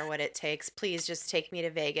don't care what it takes. Please just take me to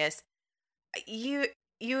Vegas. You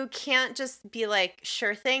can't just be like,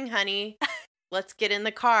 sure thing, honey. Let's get in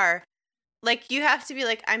the car. Like you have to be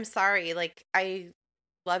like, I'm sorry. Like I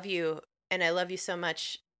love you and I love you so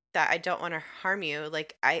much that I don't want to harm you.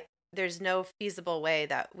 Like there's no feasible way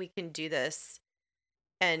that we can do this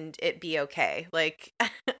and it be okay. Like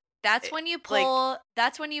that's when you pull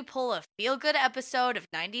a feel good episode of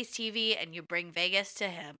 90s TV and you bring Vegas to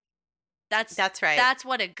him. That's right. That's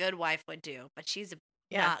what a good wife would do, but she's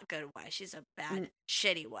not good wife. She's a bad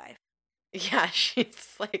shitty wife. Yeah,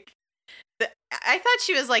 she's like I thought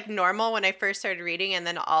she was like normal when I first started reading, and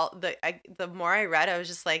then the more I read, I was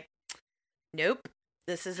just like, nope,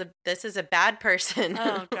 this is a bad person.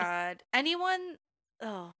 Oh God, I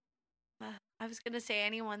was gonna say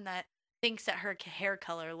anyone that thinks that her hair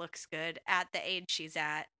color looks good at the age she's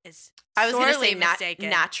at is sorely mistaken.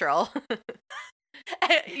 Natural.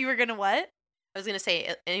 You were gonna what? I was gonna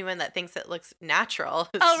say anyone that thinks it looks natural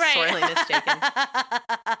is sorely mistaken.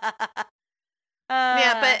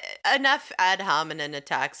 Yeah, but enough ad hominem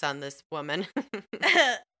attacks on this woman.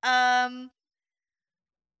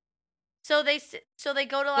 So they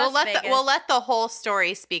go to Las Vegas. We'll let the whole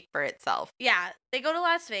story speak for itself. Yeah, they go to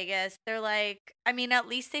Las Vegas. They're like, I mean, at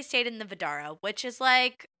least they stayed in the Vidara, which is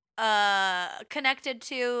like connected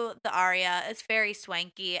to the Aria. It's very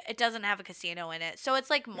swanky. It doesn't have a casino in it, so it's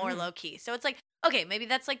like more Mm. low key. So it's like, okay, maybe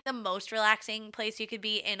that's like the most relaxing place you could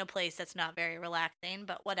be in a place that's not very relaxing,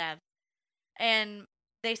 but whatever. And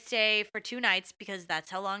they stay for 2 nights because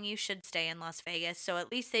that's how long you should stay in Las Vegas. So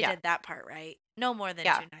at least they Yeah. did that part right. No more than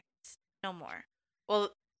Yeah. 2 nights. No more.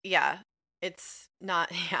 Well, yeah. It's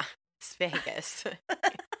not. Yeah. It's Vegas.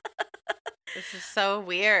 This is so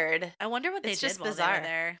weird. I wonder what they It's did just while they were bizarre.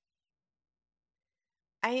 there.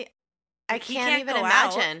 I I Like he can't can't even go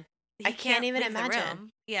out. imagine. I He can't can't even leave the imagine. room.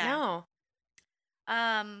 Yeah. No.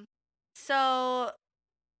 Um so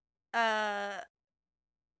uh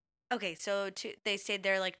okay, so they stayed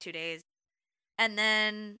there like 2 days. And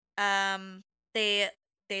then they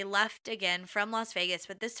they left again from Las Vegas,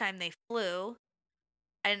 but this time they flew.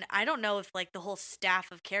 And I don't know if like the whole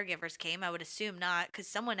staff of caregivers came. I would assume not, because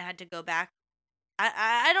someone had to go back.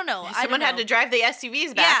 I don't know. I don't Someone had to know. drive the SUVs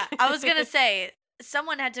Yeah, back. I was gonna say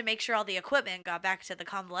someone had to make sure all the equipment got back to the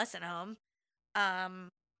convalescent home.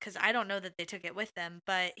 Because I don't know that they took it with them,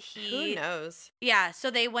 but Who knows? yeah.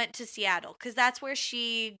 So they went to Seattle because that's where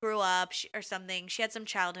she grew up, or something. She had some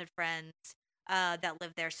childhood friends that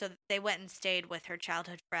lived there, so they went and stayed with her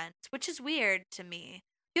childhood friends, which is weird to me.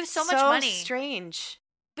 You have so much So money. strange.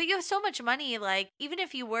 But you have so much money, like, even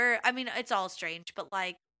if you were, I mean, it's all strange, but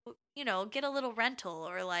like, get a little rental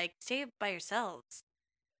or like stay by yourselves.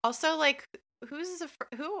 Also, like, who's the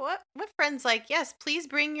who? What friends? Like, yes, please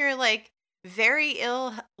bring your like very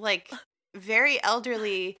ill, like very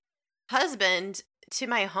elderly husband to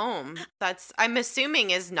my home. That's I'm assuming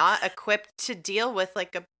is not equipped to deal with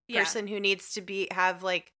like a Yeah. person who needs to have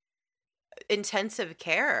like intensive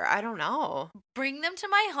care. I don't know. Bring them to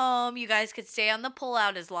my home. You guys could stay on the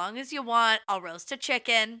pullout as long as you want. I'll roast a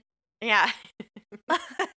chicken. Yeah.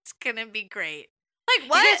 It's gonna be great. Like, You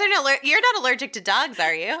what? guys are not you're not allergic to dogs,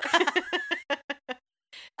 are you?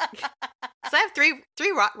 So I have three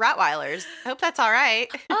Rottweilers. I hope that's all right.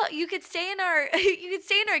 Oh, you could stay in our you could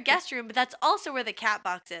stay in our guest room, but that's also where the cat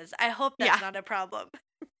box is. I hope that's Yeah. not a problem.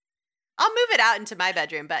 I'll move it out into my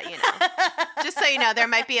bedroom, but just so you know, there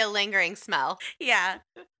might be a lingering smell. Yeah.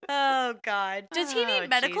 Oh God. Does he Oh, need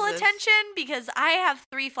medical Jesus. attention? Because I have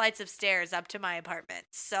 3 flights of stairs up to my apartment.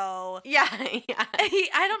 So Yeah, yeah.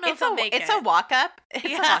 I don't know if he'll make it's it. a walk up. It's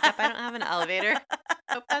Yeah. a walk up. I don't have an elevator.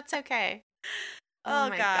 Hope that's okay. Oh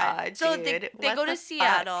my God, So dude. they What go the to fuck?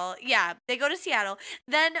 Seattle. Yeah, they go to Seattle.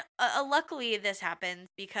 Then luckily this happens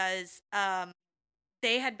because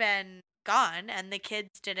they had been gone and the kids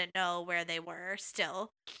didn't know where they were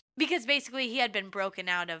still, because basically he had been broken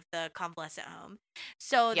out of the convalescent home.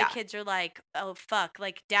 So the Yeah. kids are like, "Oh fuck,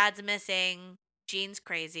 like dad's missing, Jean's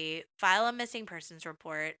crazy. File a missing persons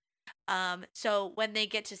report." So when they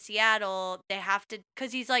get to Seattle, they have to,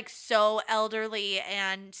 cuz he's like so elderly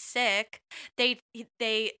and sick.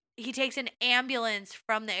 He takes an ambulance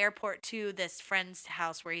from the airport to this friend's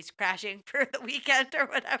house where he's crashing for the weekend or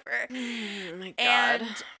whatever. Oh my God.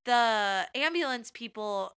 And the ambulance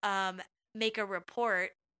people make a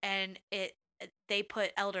report, and they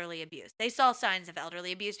put elderly abuse. They saw signs of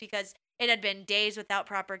elderly abuse because it had been days without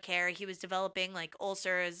proper care. He was developing like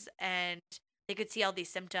ulcers, and they could see all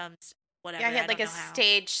these symptoms. Whatever. Yeah, he had I like don't a know how.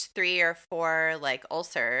 stage 3 or 4 like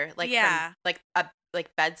ulcer, like from Yeah. like a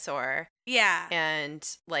like bed sore. Yeah. And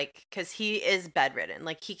like cuz he is bedridden.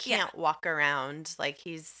 Like he Yeah. can't walk around. Like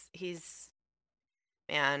he's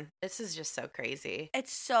man, this is just so crazy.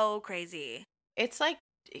 It's so crazy. It's like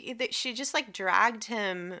she just like dragged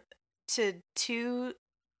him to 2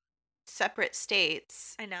 separate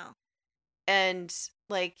states I know. and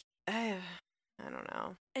like I don't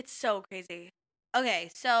know. It's so crazy. Okay,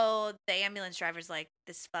 so the ambulance driver's like,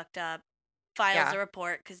 "This is fucked up." Files Yeah. a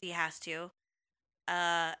report because he has to.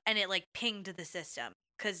 And it like pinged the system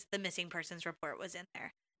because the missing persons report was in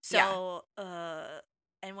there. So,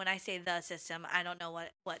 and when I say the system, I don't know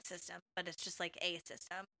what system, but it's just like a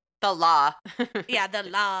system. The law. Yeah, the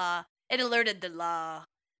law. It alerted the law.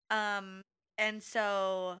 And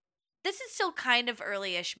so this is still kind of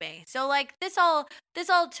early-ish May. So like this all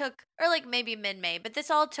took, or like maybe mid-May, but this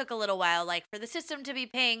all took a little while, like for the system to be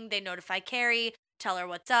pinged. They notify Carrie, tell her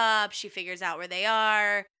what's up. She figures out where they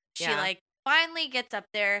are. She Yeah. like finally gets up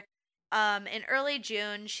there. In early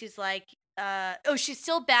June, she's like, she's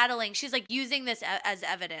still battling. She's like using this as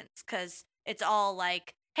evidence because it's all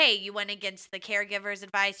like, hey, you went against the caregiver's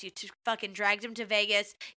advice. You fucking dragged him to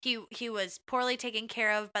Vegas. He was poorly taken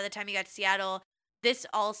care of by the time he got to Seattle. This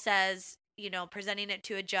all says, presenting it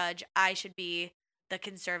to a judge, I should be the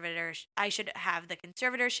conservator. I should have the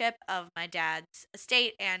conservatorship of my dad's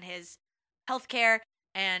estate and his health care.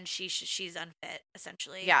 and she's unfit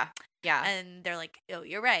essentially. Yeah. Yeah. And they're like, "Oh,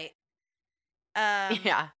 you're right." Um,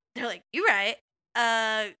 Yeah. they're like, "You're right.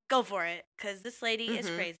 Go for it, because this lady is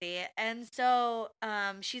Mm-hmm. crazy." And so,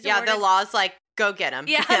 she's Yeah, the awarded. law's like, go get him.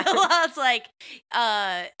 Yeah, Yeah. the law's like,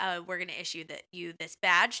 we're gonna issue you this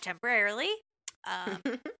badge temporarily. Um,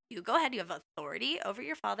 you go ahead. You have authority over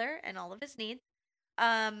your father and all of his needs.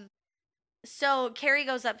 Um, so Carrie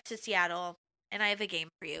goes up to Seattle, and I have a game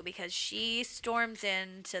for you because she storms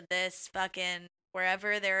into this fucking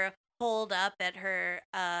wherever they're holed up at her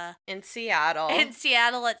In Seattle. in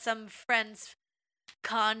Seattle at some friend's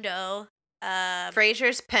condo.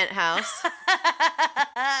 Fraser's penthouse.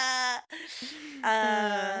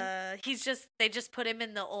 They just put him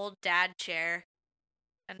in the old dad chair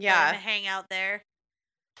and let him Yeah. hang out there.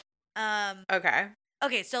 Um, Okay.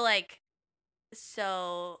 okay, so What's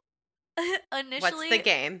initially, the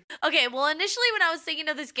game? okay, well, initially when I was thinking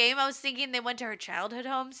of this game, I was thinking they went to her childhood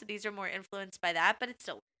home, so these are more influenced by that, but it's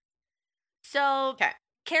still. So Okay.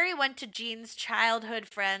 Carrie went to Jean's childhood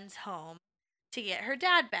friend's home to get her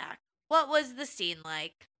dad back. What was the scene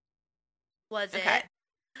like? Was Okay. it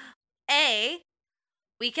A,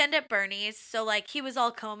 Weekend at Bernie's? So, like, he was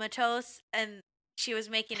all comatose and she was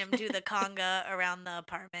making him do the conga around the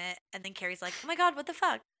apartment, and then Carrie's like, "Oh my god, what the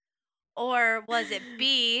fuck?" Or was it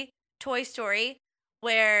B, Toy Story,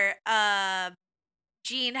 where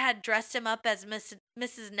Jean had dressed him up as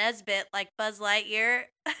Mrs. Nesbit, like Buzz Lightyear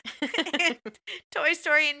in Toy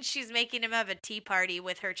Story, and she's making him have a tea party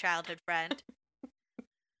with her childhood friend?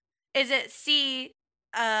 Is it C,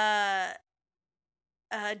 uh,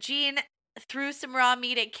 Jean threw some raw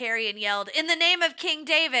meat at Carrie and yelled, "In the name of King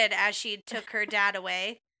David," as she took her dad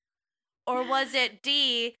away? Or was it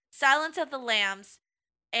D, Silence of the Lambs,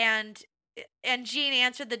 and Jean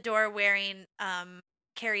answered the door wearing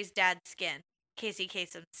Carrie's dad's skin, Casey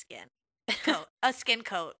Kasem's skin coat, a skin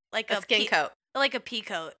coat, like A a skin coat. like a pea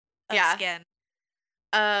coat of Yeah. skin.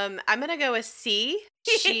 I'm gonna go with C.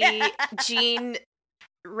 Yeah. Jean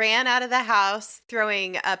ran out of the house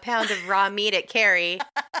throwing a pound of raw meat at Carrie,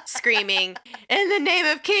 screaming, "In the name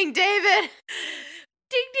of King David!"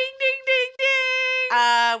 Ding ding ding ding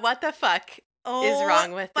ding. What the fuck is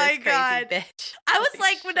wrong with this crazy bitch? I was Holy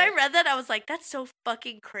like, when I shit. read that, I was like, that's so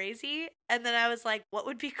fucking crazy. And then I was like, what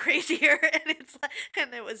would be crazier? And it's like,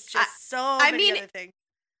 and it was just so many other things.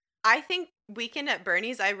 I think Weekend at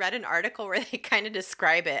Bernie's, I read an article where they kind of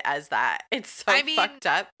describe it as that. It's so fucked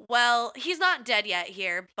up. Well, he's not dead yet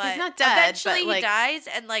here, but He's not dead, eventually but, like, he dies,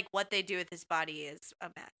 and like what they do with his body is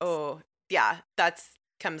a mess. Oh, yeah, that's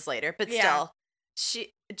comes later. But Yeah. still,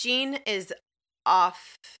 Jean is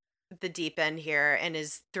off the deep end here and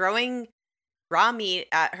is throwing raw meat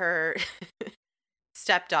at her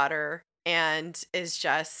stepdaughter and is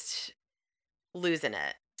just losing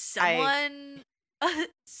it.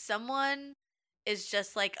 Someone is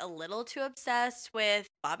just like a little too obsessed with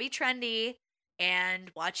Bobby Trendy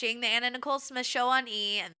and watching the Anna Nicole Smith show on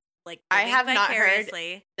E, and like I have not heard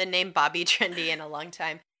vicariously. the name Bobby Trendy in a long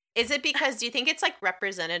time. Is it because, do you think it's like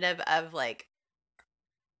representative of like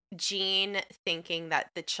Jean thinking that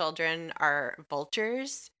the children are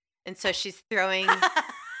vultures? And so she's throwing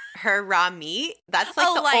her raw meat? That's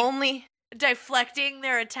like the only deflecting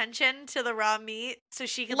their attention to the raw meat so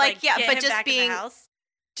she could like, yeah, get but him just back in the house.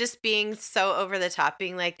 just being so over the top,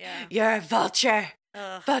 being like, Yeah. "You're a vulture.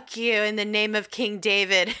 Ugh. Fuck you in the name of King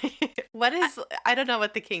David." What is I don't know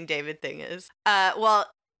what the King David thing is. Well,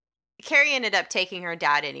 Carrie ended up taking her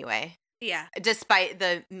dad anyway, Yeah. despite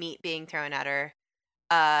the meat being thrown at her.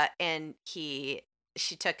 And she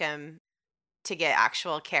took him to get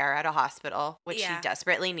actual care at a hospital, which he Yeah.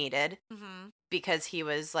 desperately needed Mm-hmm. because he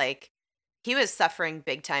was suffering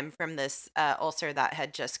big time from this ulcer that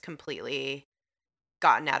had just completely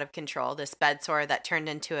gotten out of control. This bed sore that turned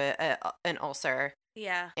into an ulcer.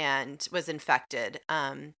 Yeah. And was infected.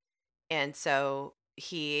 And so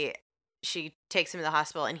she takes him to the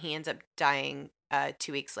hospital, and he ends up dying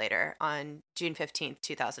 2 weeks later on June 15th,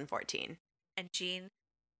 2014. And Jean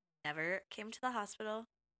never came to the hospital,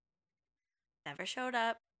 never showed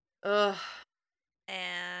up. Ugh.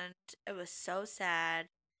 And it was so sad.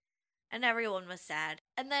 And everyone was sad.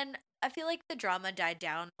 And then I feel like the drama died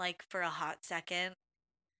down like for a hot second.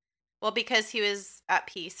 Well, because he was at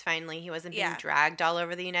peace finally. He wasn't being Yeah. dragged all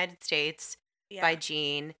over the United States by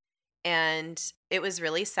Jean. And it was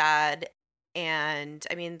really sad. And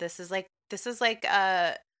I mean, this is like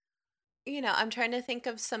I'm trying to think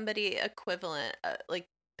of somebody equivalent, like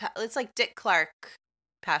it's like Dick Clark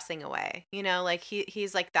passing away. Like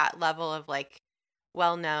he's like that level of like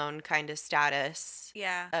well-known kind of status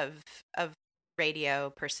Yeah. of radio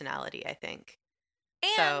personality, I think.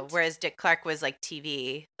 So And whereas Dick Clark was like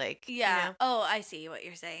TV, like, yeah. Oh, I see what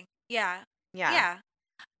you're saying. Yeah. yeah. Yeah.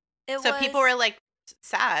 It So people was were like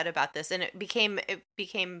sad about this, and it became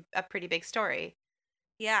a pretty big story.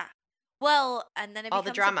 yeah. Well, and then it All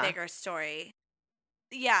the becomes a drama. bigger story.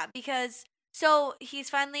 Yeah, because so he's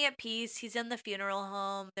finally at peace. He's in the funeral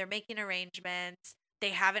home. They're making arrangements.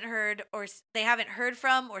 They haven't heard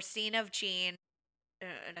from or seen of Gene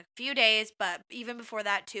in a few days, but even before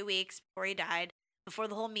that, 2 weeks before he died, before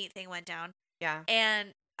the whole meat thing went down, Yeah.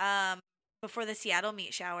 and before the Seattle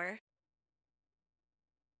meat shower.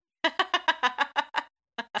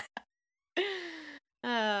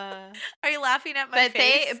 uh, Are you laughing at my but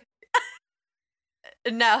face?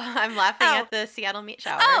 no, I'm laughing Oh, at the Seattle meat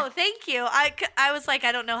shower. oh, thank you. I was like,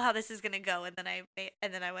 I don't know how this is gonna go, and then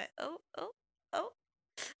I went, oh, oh, oh.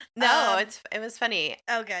 No, Um. it was funny.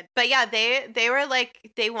 Oh, good. But yeah, they were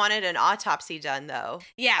like they wanted an autopsy done though.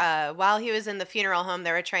 Yeah. While he was in the funeral home,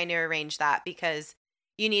 they were trying to arrange that because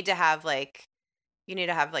you need to have like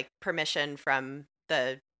permission from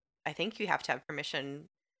the I think you have to have permission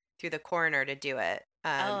through the coroner to do it.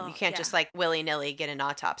 You Oh, can't yeah. just like willy-nilly get an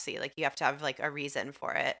autopsy. Like you have to have like a reason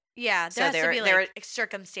for it. Yeah, there So has to be they were like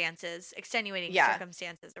circumstances, extenuating yeah.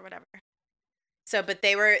 circumstances or whatever. So but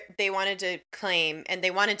they wanted to claim and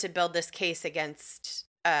they wanted to build this case against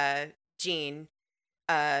Jean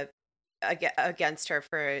uh against her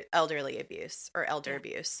for elderly abuse or elder Yeah.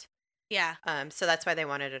 abuse. Yeah. So that's why they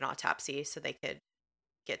wanted an autopsy so they could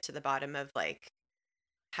get to the bottom of like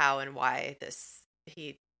how and why this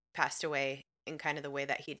he passed away in kind of the way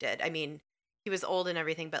that he did. I mean, he was old and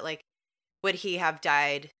everything, but like would he have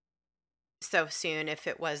died so soon if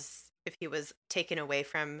he was taken away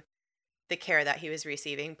from the care that he was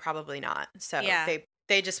receiving? Probably not. So Yeah.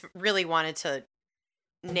 they just really wanted to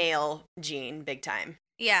nail Gene big time.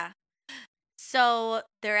 Yeah. So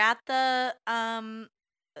they're at the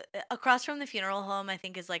across from the funeral home, I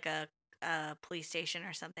think is like a police station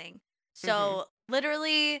or something. Mhm. So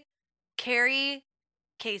literally Carrie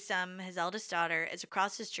Kasem, his eldest daughter, is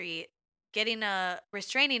across the street getting a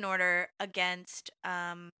restraining order against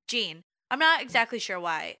Jean. I'm not exactly sure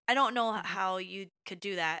why. I don't know Mhm. how you could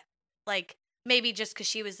do that. Like maybe just because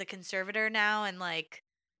she was the conservator now and like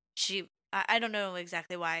I don't know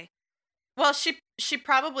exactly why. Well, she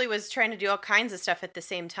probably was trying to do all kinds of stuff at the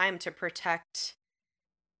same time to protect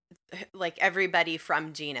like everybody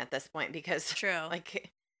from Gene at this point because True. like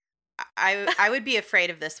I would be afraid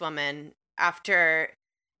of this woman after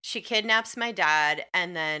she kidnaps my dad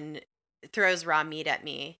and then throws raw meat at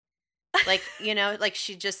me. Like, like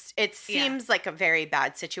she just it Yeah. seems like a very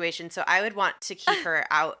bad situation, so I would want to keep her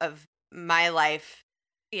out of my life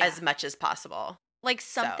Yeah. as much as possible. Like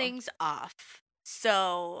So, something's off.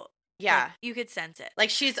 So like yeah. you could sense it. Like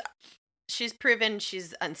she's proven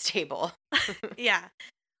she's unstable. Yeah.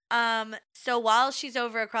 So while she's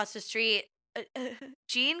over across the street,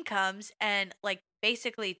 Jean comes and like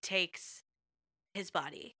basically takes his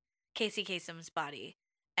body, Casey Kasem's body,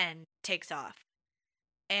 and takes off.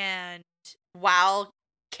 And While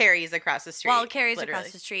Carrie's across the street. while Carrie's literally.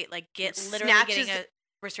 across the street, like literally Snatches getting a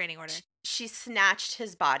restraining order. she snatched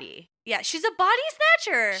his body. Yeah, she's a body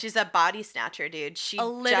snatcher. She's a body snatcher, dude. A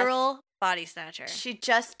literal body snatcher. She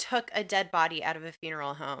just took a dead body out of a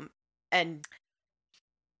funeral home and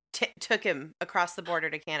took him across the border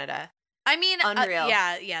to Canada. I mean, Unreal.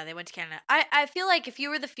 yeah, they went to Canada. I feel like if you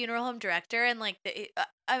were the funeral home director and like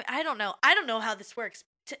I don't know how this works.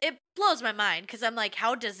 It blows my mind because I'm like,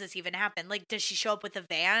 how does this even happen? Like, does she show up with a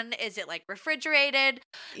van? Is it like refrigerated?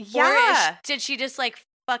 Yeah. Did she just like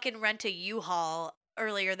fucking rent a U-Haul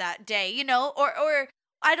earlier that day? Or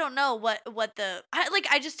I don't know what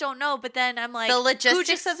I just don't know. But then I'm like, the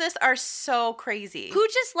logistics of this are so crazy. Who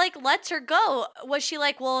just like lets her go? Was she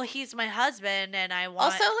like, well, he's my husband and I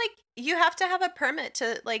want Also, like, you have to have a permit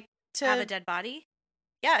to have a dead body?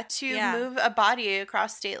 Yeah, to move a body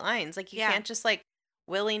across state lines. Like, you Yeah. can't just like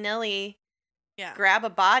willy-nilly Yeah. grab a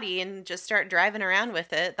body and just start driving around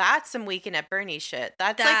with it. That's some Weekend at Bernie shit.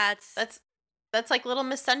 That's like Little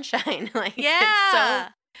Miss Sunshine. Like, yeah.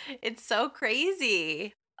 it's so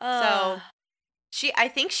crazy. Uh, I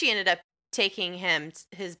think she ended up taking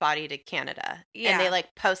his body to Canada. Yeah. And they like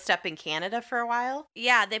post up in Canada for a while.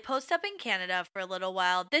 Yeah, they post up in Canada for a little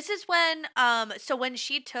while. This is when so when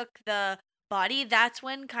she took the body, that's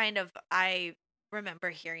when kind of I remember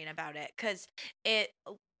hearing about it cuz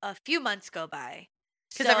a few months go by.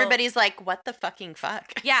 Because So- everybody's like, what the fucking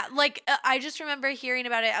fuck? Yeah, like I just remember hearing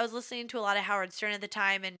about it. I was listening to a lot of Howard Stern at the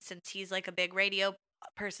time, and since he's like a big radio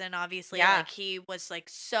person, obviously, Yeah. like he was like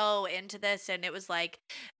so into this, and it was like,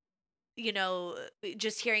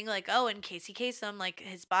 just hearing like, oh, and Casey Kasem, like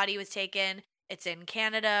his body was taken. It's in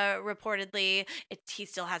Canada, reportedly. He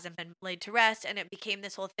still hasn't been laid to rest, and it became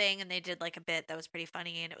this whole thing. And they did like a bit that was pretty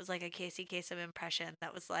funny, and it was like a Casey Kasem impression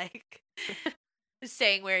that was like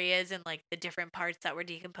saying where he is and like the different parts that were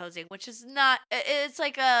decomposing, which is not. It's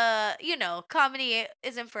like a comedy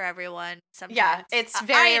isn't for everyone. Yeah, Sometimes it's I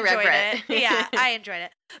very enjoyed irreverent. it. Yeah, I enjoyed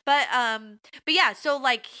it. But yeah. So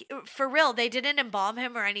like for real, they didn't embalm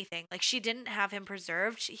him or anything. Like she didn't have him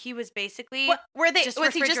preserved. He was basically What were they? just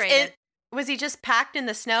Was he just refrigerated. in? Was he just packed in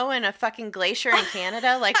the snow in a fucking glacier in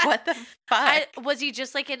Canada? Like what the fuck? Was he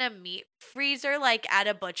just like in a meat freezer, like at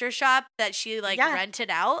a butcher shop that she like Yeah, rented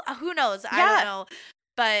out? Who knows? I don't yeah. know.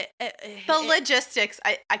 But The logistics,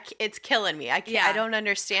 it's killing me. I can't. I Yeah. don't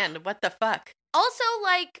understand. What the fuck? also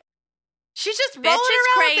like She's just Bitch rolling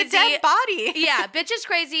is around with a crazy. dead body. yeah, bitch is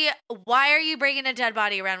crazy. Why are you bringing a dead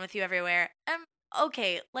body around with you everywhere?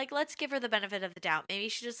 Okay, like let's give her the benefit of the doubt. Maybe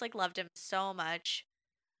she just like loved him so much.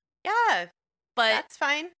 Yeah, But that's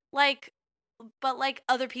fine. like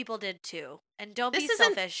other people did too. And don't This be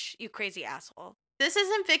isn't selfish, you crazy asshole. this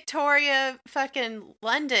isn't Victoria fucking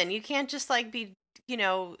London. You can't just like be,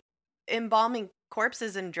 embalming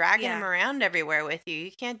corpses and dragging them Yeah. around everywhere with you.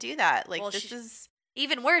 You can't do that. Like Well, this is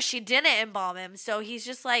Even worse, she didn't embalm him, so he's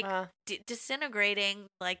just like uh, disintegrating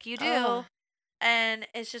like you do. ugh, And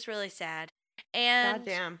it's just really sad. And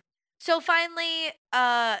goddamn. so finally,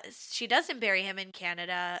 she doesn't bury him in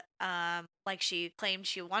Canada, like she claimed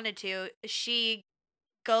she wanted to. She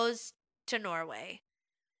goes to Norway,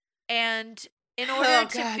 and in order Oh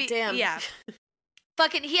to god be, damn. yeah,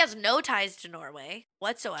 fucking, he has no ties to Norway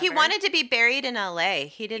whatsoever. He wanted to be buried in LA.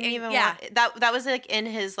 He didn't even yeah. want that was like in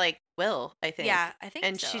his like will, I think. Yeah, I think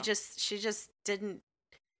and so. she just didn't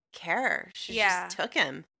care. She Yeah. just took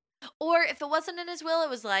him. Or if it wasn't in his will, it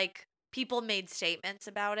was like people made statements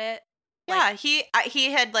about it. Yeah, he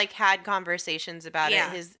had like had conversations about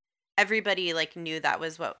Yeah. it. Everybody like knew that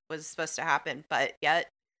was what was supposed to happen, but yet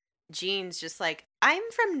Jean's just like, I'm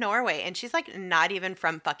from Norway, and she's like not even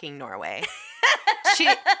from fucking Norway. she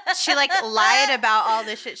like lied about all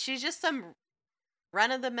this shit. She's just some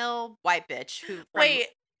run of the mill white bitch who Wait,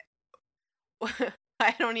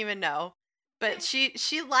 I don't even know, but she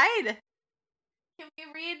lied. can we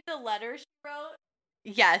read the letter she wrote?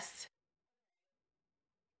 Yes.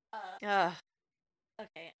 Ugh.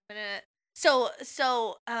 Okay, I'm gonna.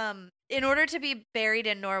 In order to be buried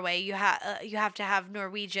in Norway, you have to have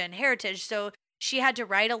Norwegian heritage. So she had to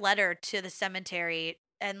write a letter to the cemetery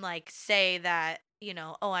and like say that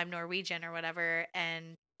oh, I'm Norwegian or whatever,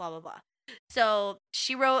 and blah blah blah. So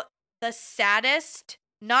she wrote the saddest,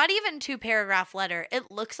 not even 2-paragraph letter. It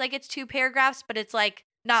looks like it's 2 paragraphs, but it's like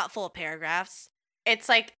not full paragraphs. It's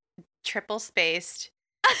like triple spaced.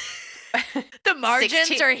 The margins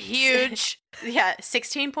 16 are huge. Yeah,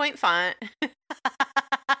 16-point font.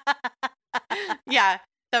 Yeah,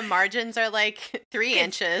 the margins are like 3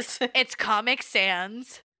 inches. It's Comic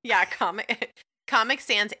Sans. Yeah, Comic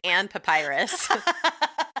Sans and papyrus.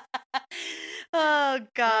 Oh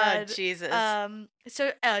God, Jesus.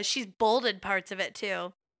 So she's bolded parts of it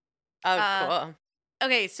too. Oh, cool.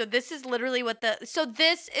 Okay, so this is literally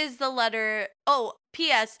this is the letter. Oh,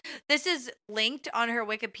 P.S. This is linked on her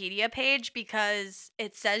Wikipedia page because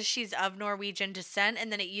it says she's of Norwegian descent,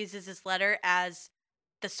 and then it uses this letter as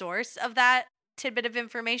the source of that tidbit of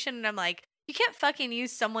information. And I'm like, you can't fucking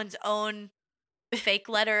use someone's own fake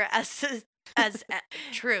letter as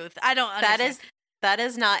truth. I don't understand. That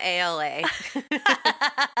is not ALA.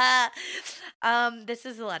 This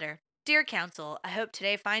is the letter. Dear Council, I hope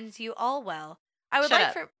today finds you all well. I would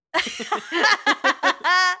Shut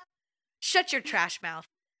like Shut your trash mouth.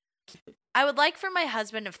 I would like for my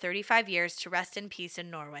husband of 35 years to rest in peace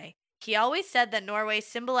in Norway. He always said that Norway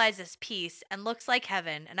symbolizes peace and looks like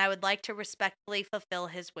heaven, and I would like to respectfully fulfill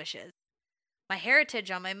his wishes. My heritage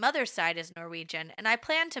on my mother's side is Norwegian, and I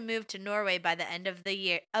plan to move to Norway by the end of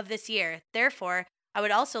this year. Therefore, I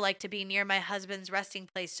would also like to be near my husband's resting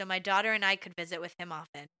place so my daughter and I could visit with him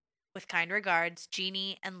often. With kind regards,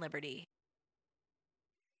 Jeannie and Liberty.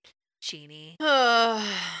 Jeannie. Oh,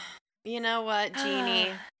 you know what, Jeannie?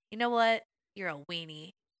 You know what? You're a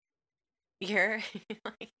weenie. You're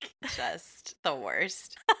like just the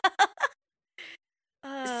worst.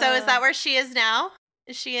 So is that where she is now?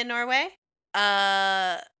 Is she in Norway?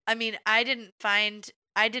 I mean, I didn't find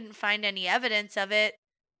any evidence of it,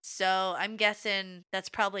 so I'm guessing that's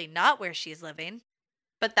probably not where she's living.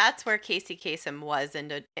 But that's where Casey Kasem was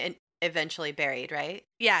and eventually buried, right?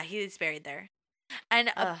 Yeah, he's buried there.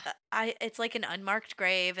 And it's like an unmarked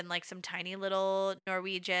grave and like some tiny little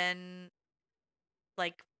Norwegian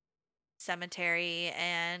like cemetery,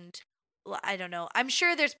 and I don't know. I'm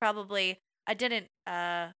sure there's probably I didn't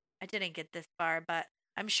I didn't get this far, but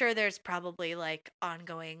I'm sure there's probably like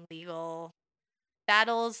ongoing legal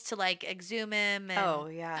battles to like exhume him. And Oh,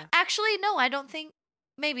 yeah. actually, no, I don't think.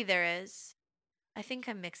 Maybe there is. I think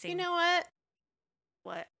I'm You mixing know what?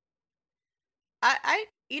 what.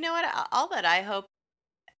 You know what? All that I hope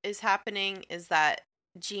is happening is that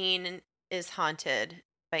Jean is haunted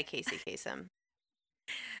by Casey Kasem.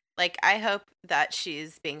 Like, I hope that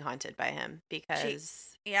she's being haunted by him She,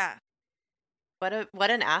 because yeah, what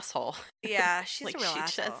an asshole. yeah, she's a Like, real she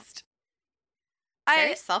asshole. just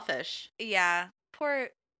very I, selfish. yeah, poor.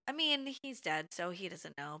 I mean, he's dead, so he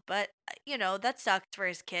doesn't know. But that sucks for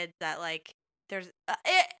his kids. That like, the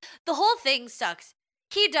whole thing sucks.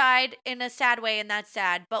 He died in a sad way, and that's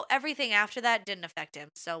sad. But everything after that didn't affect him,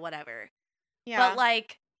 so whatever. But Yeah.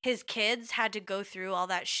 like, his kids had to go through all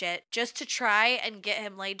that shit just to try and get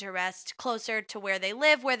him laid to rest closer to where they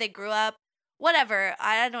live, where they grew up. Whatever.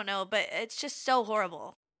 I don't know, but it's just so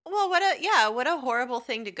horrible. Well, what a horrible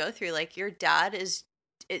thing to go through. Like, your dad is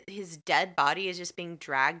his dead body is just being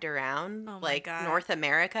dragged around Oh my like god. North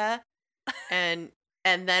America and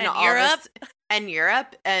then And all Europe? this and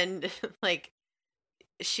Europe and like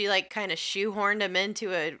she like kind of shoehorned him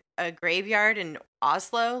into a graveyard in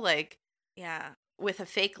Oslo like Yeah. with a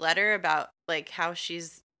fake letter about like how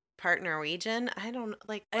she's part Norwegian. I don't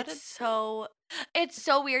like what It's a so it's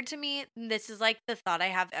so weird to me. This is like the thought I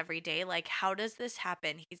have every day. Like, how does this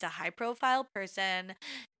happen? He's a high profile person.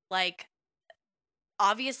 Like,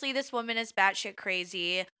 obviously this woman is batshit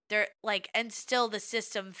crazy. They're like, and still the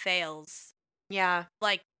system fails. yeah.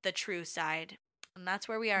 Like the true side. And that's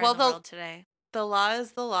where we are in Well, the world today, the law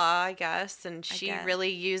is the law, I guess, and I she guess. really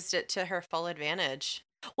used it to her full advantage.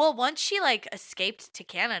 Well, once she like escaped to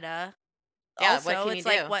Canada, Yeah, what also can you it's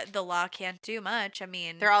like do? what the law can't do much. I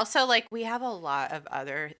mean, They're also like, we have a lot of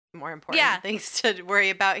other more yeah, important things to worry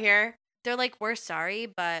about here. they're like, we're sorry,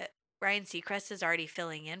 but Ryan Seacrest is already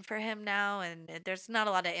filling in for him now, and there's not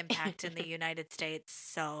a lot of impact in the United States.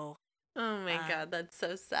 So, Oh my um, God, that's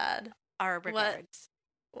so sad. our What? regards.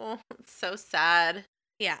 Oh, it's so sad.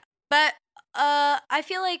 Yeah, but I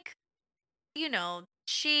feel like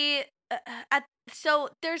she at so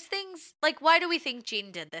there's things like why do we think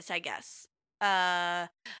Jean did this? I guess. Uh,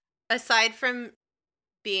 Aside from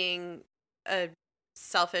being a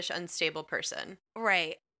selfish, unstable person.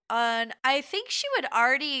 right. And I think she would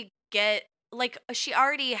already get like she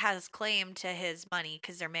already has claim to his money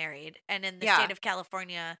because they're married, and in the state Yeah. of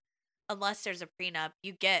California, unless there's a prenup,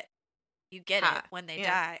 you get it Ha. when they Yeah.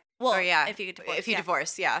 die. Or Well, yeah. if you get If divorced, you yeah.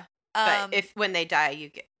 divorce, yeah. But Um, if when they die, you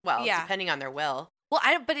get, well, yeah. depending on their will. Well,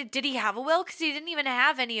 I don't. But did he have a will? Because he didn't even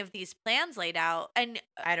have any of these plans laid out, and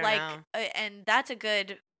I don't know. and that's a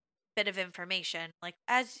good bit of information. Like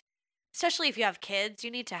especially if you have kids,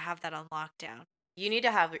 you need to have that on lockdown. You need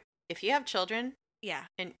to have, if you have children, Yeah,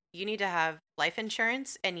 and you need to have life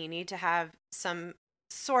insurance and you need to have some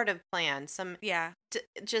sort of plan, some yeah,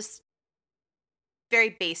 just very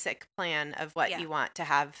basic plan of what yeah, you want to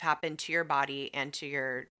have happen to your body and to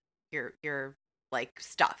your like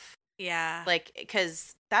stuff. yeah, Like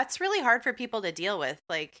cuz that's really hard for people to deal with.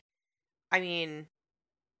 Like I mean,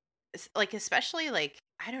 like especially like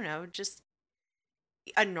I don't know, just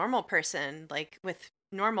a normal person like with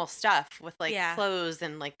normal stuff with like yeah. clothes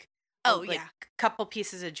and like Oh like yeah, couple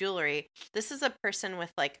pieces of jewelry. This is a person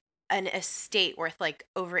with like an estate worth like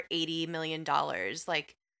over 80 million dollars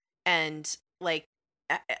like and like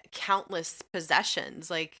countless possessions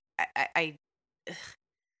like ugh, it's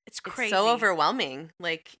it's so crazy. overwhelming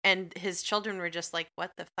like and his children were just like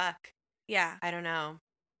what the fuck. Yeah, I don't know.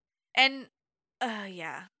 and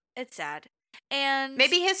yeah, it's sad. And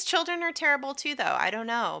Maybe his children are terrible too though. I don't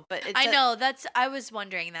know, but I know I was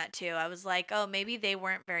wondering that too. I was like, oh, maybe they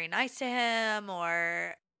weren't very nice to him,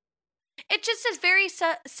 or it just is very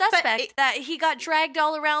but suspect that he got dragged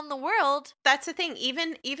all around the world. that's the thing.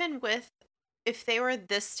 Even with if they were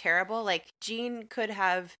this terrible, like Jean could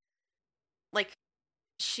have like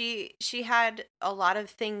she had a lot of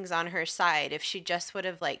things on her side if she just would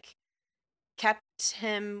have like kept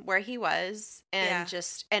him where he was and Yeah,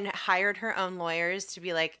 just and hired her own lawyers to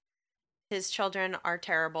be like his children are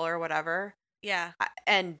terrible or whatever yeah,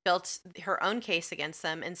 and built her own case against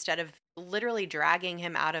them instead of literally dragging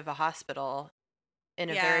him out of a hospital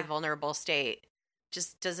in a very yeah. vulnerable state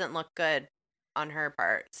just doesn't look good on her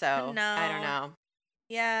part. So, I don't No, know.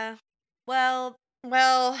 yeah. Well,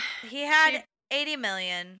 Well, he had she 80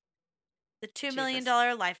 million, the $2 million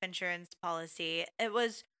Jesus. life insurance policy. It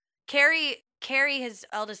was Carrie, his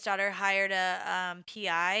eldest daughter, hired a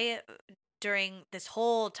PI during this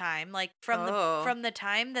whole time, like Oh. from the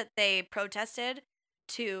time that they protested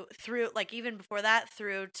to through like even before that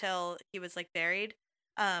through till he was like buried.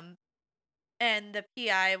 And the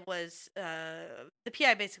PI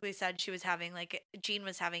basically said she was having like Jean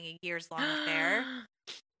was having a years long affair.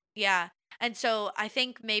 Yeah. And so I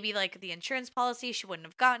think maybe like the insurance policy, she wouldn't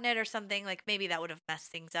have gotten it or something. Like maybe that would have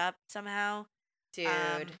messed things up somehow. Um,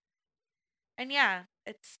 Dude, and yeah,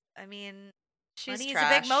 I mean, she's money is a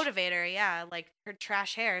big trash. motivator. Yeah. Like her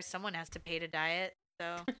trash hair, someone has to pay to dye it.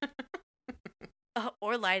 So,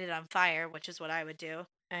 or light it on fire, which is what I would do.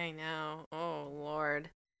 I know. Oh Lord.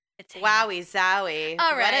 It's heinous. Wowie zowie.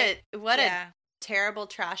 All right. What a Yeah. terrible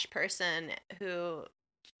trash person who,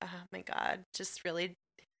 oh my God, just really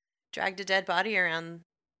dragged a dead body around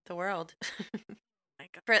the world. My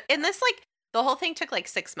God. And this, like, the whole thing took like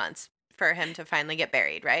 6 months for him to finally get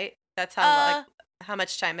buried, right? That's how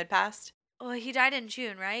much time had passed. Well, he died in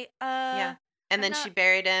June, right? Yeah. And I'm then not- she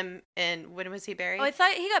buried him in, when was he buried? Oh, I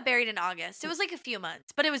thought he got buried in August. It was like a few months,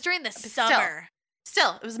 but it was during the But summer.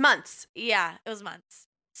 Still, it was months. Yeah, it was months.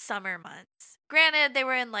 Summer months. Granted, they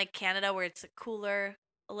were in like Canada where it's cooler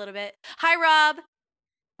a little bit. Hi, Rob.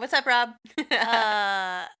 What's up, Rob?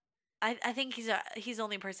 I think he's the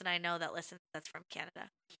only person I know that listens that's from Canada.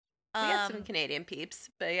 We got some Canadian peeps,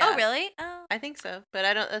 but Oh, yeah. really? Oh, I think so, but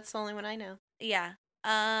I don't. That's the only one I know. yeah.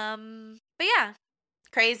 But yeah,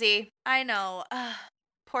 Crazy. I know.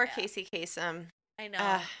 Poor Yeah. Casey Kasem. I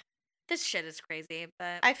know. This shit is crazy,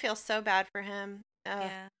 but I feel so bad for him.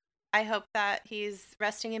 yeah. I hope that he's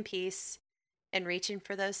resting in peace and reaching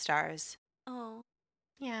for those stars. Oh,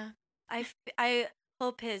 Yeah. I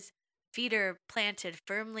hope his feet are planted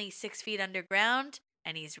firmly 6 feet underground,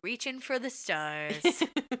 and he's reaching for the stars.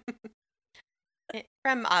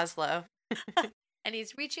 From Oslo. And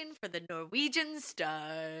he's reaching for the Norwegian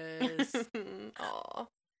stars. Oh,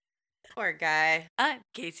 poor guy. I'm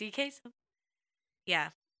Casey Kasem. Yeah.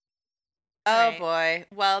 Oh Right. boy.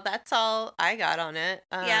 Well, that's all I got on it.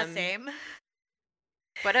 Yeah, same.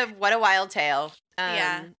 What a wild tale.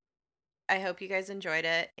 Yeah. I hope you guys enjoyed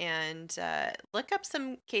it, and look up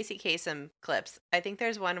some Casey Kasem clips. I think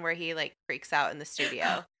there's one where he like freaks out in the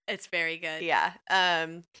studio. It's very good. Yeah.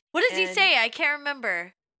 What does he say? I can't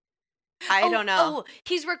remember. I don't know. Oh,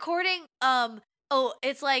 he's recording.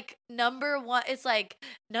 It's like number one. It's like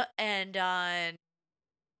no, and on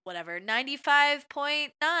whatever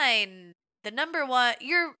 95.9, the number one.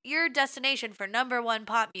 Your destination for number one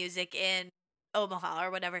pop music in Omaha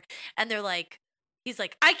or whatever. And they're like, he's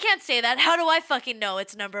like, I can't say that. How do I fucking know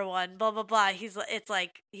it's number one? Blah blah blah. It's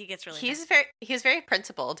like he gets really. He's very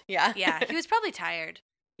principled. Yeah. Yeah, he was probably tired.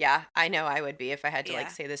 Yeah, I know I would be if I had to Yeah. like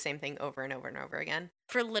say the same thing over and over and over again.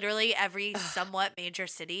 For literally every somewhat major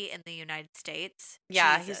city in the United States.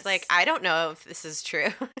 Yeah, Jesus. he's like, I don't know if this is true.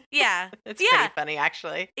 Yeah. It's pretty funny,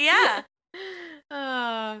 actually. Yeah.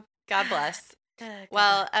 Oh, God bless. God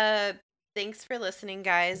Well, bless. thanks for listening,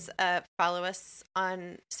 guys. Follow us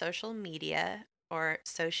on social media, or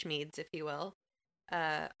socialmedias, if you will,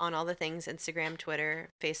 on all the things: Instagram, Twitter,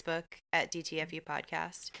 Facebook at DTFU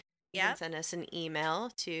Podcast. You can send us an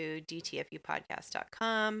email to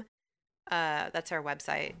dtfupodcast.com. That's our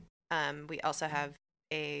website. We also have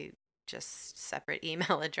a just separate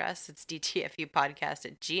email address. It's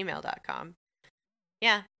dtfupodcast@gmail.com.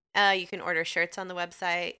 Yeah. You can order shirts on the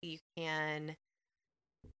website. You can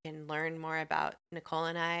learn more about Nicole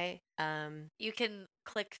and I. You can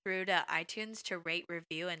click through to iTunes to rate,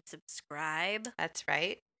 review, and subscribe. That's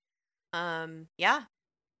right. Yeah.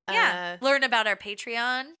 Yeah. Learn about our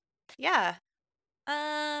Patreon. Yeah.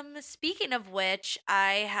 Speaking of which,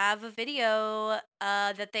 I have a video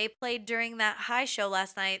that they played during that high show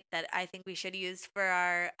last night that I think we should use for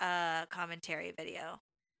our commentary video.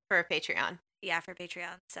 For Patreon. Yeah, for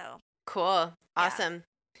Patreon. So cool. Awesome.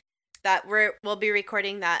 That we'll be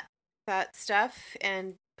recording that stuff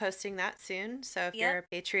and posting that soon. So if you're a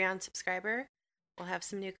Patreon subscriber, we'll have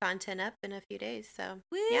some new content up in a few days. So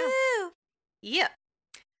woo! Yeah.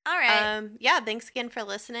 All right. Yeah, thanks again for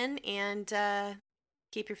listening, and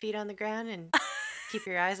keep your feet on the ground and keep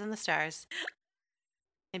your eyes on the stars.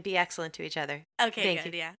 And be excellent to each other. Okay, Thank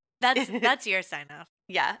good. you. Yeah. That's your sign off.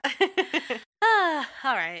 Yeah.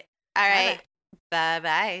 All right. All right.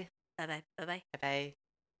 Bye-bye. Bye-bye. Bye-bye. Bye-bye.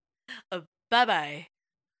 Bye-bye.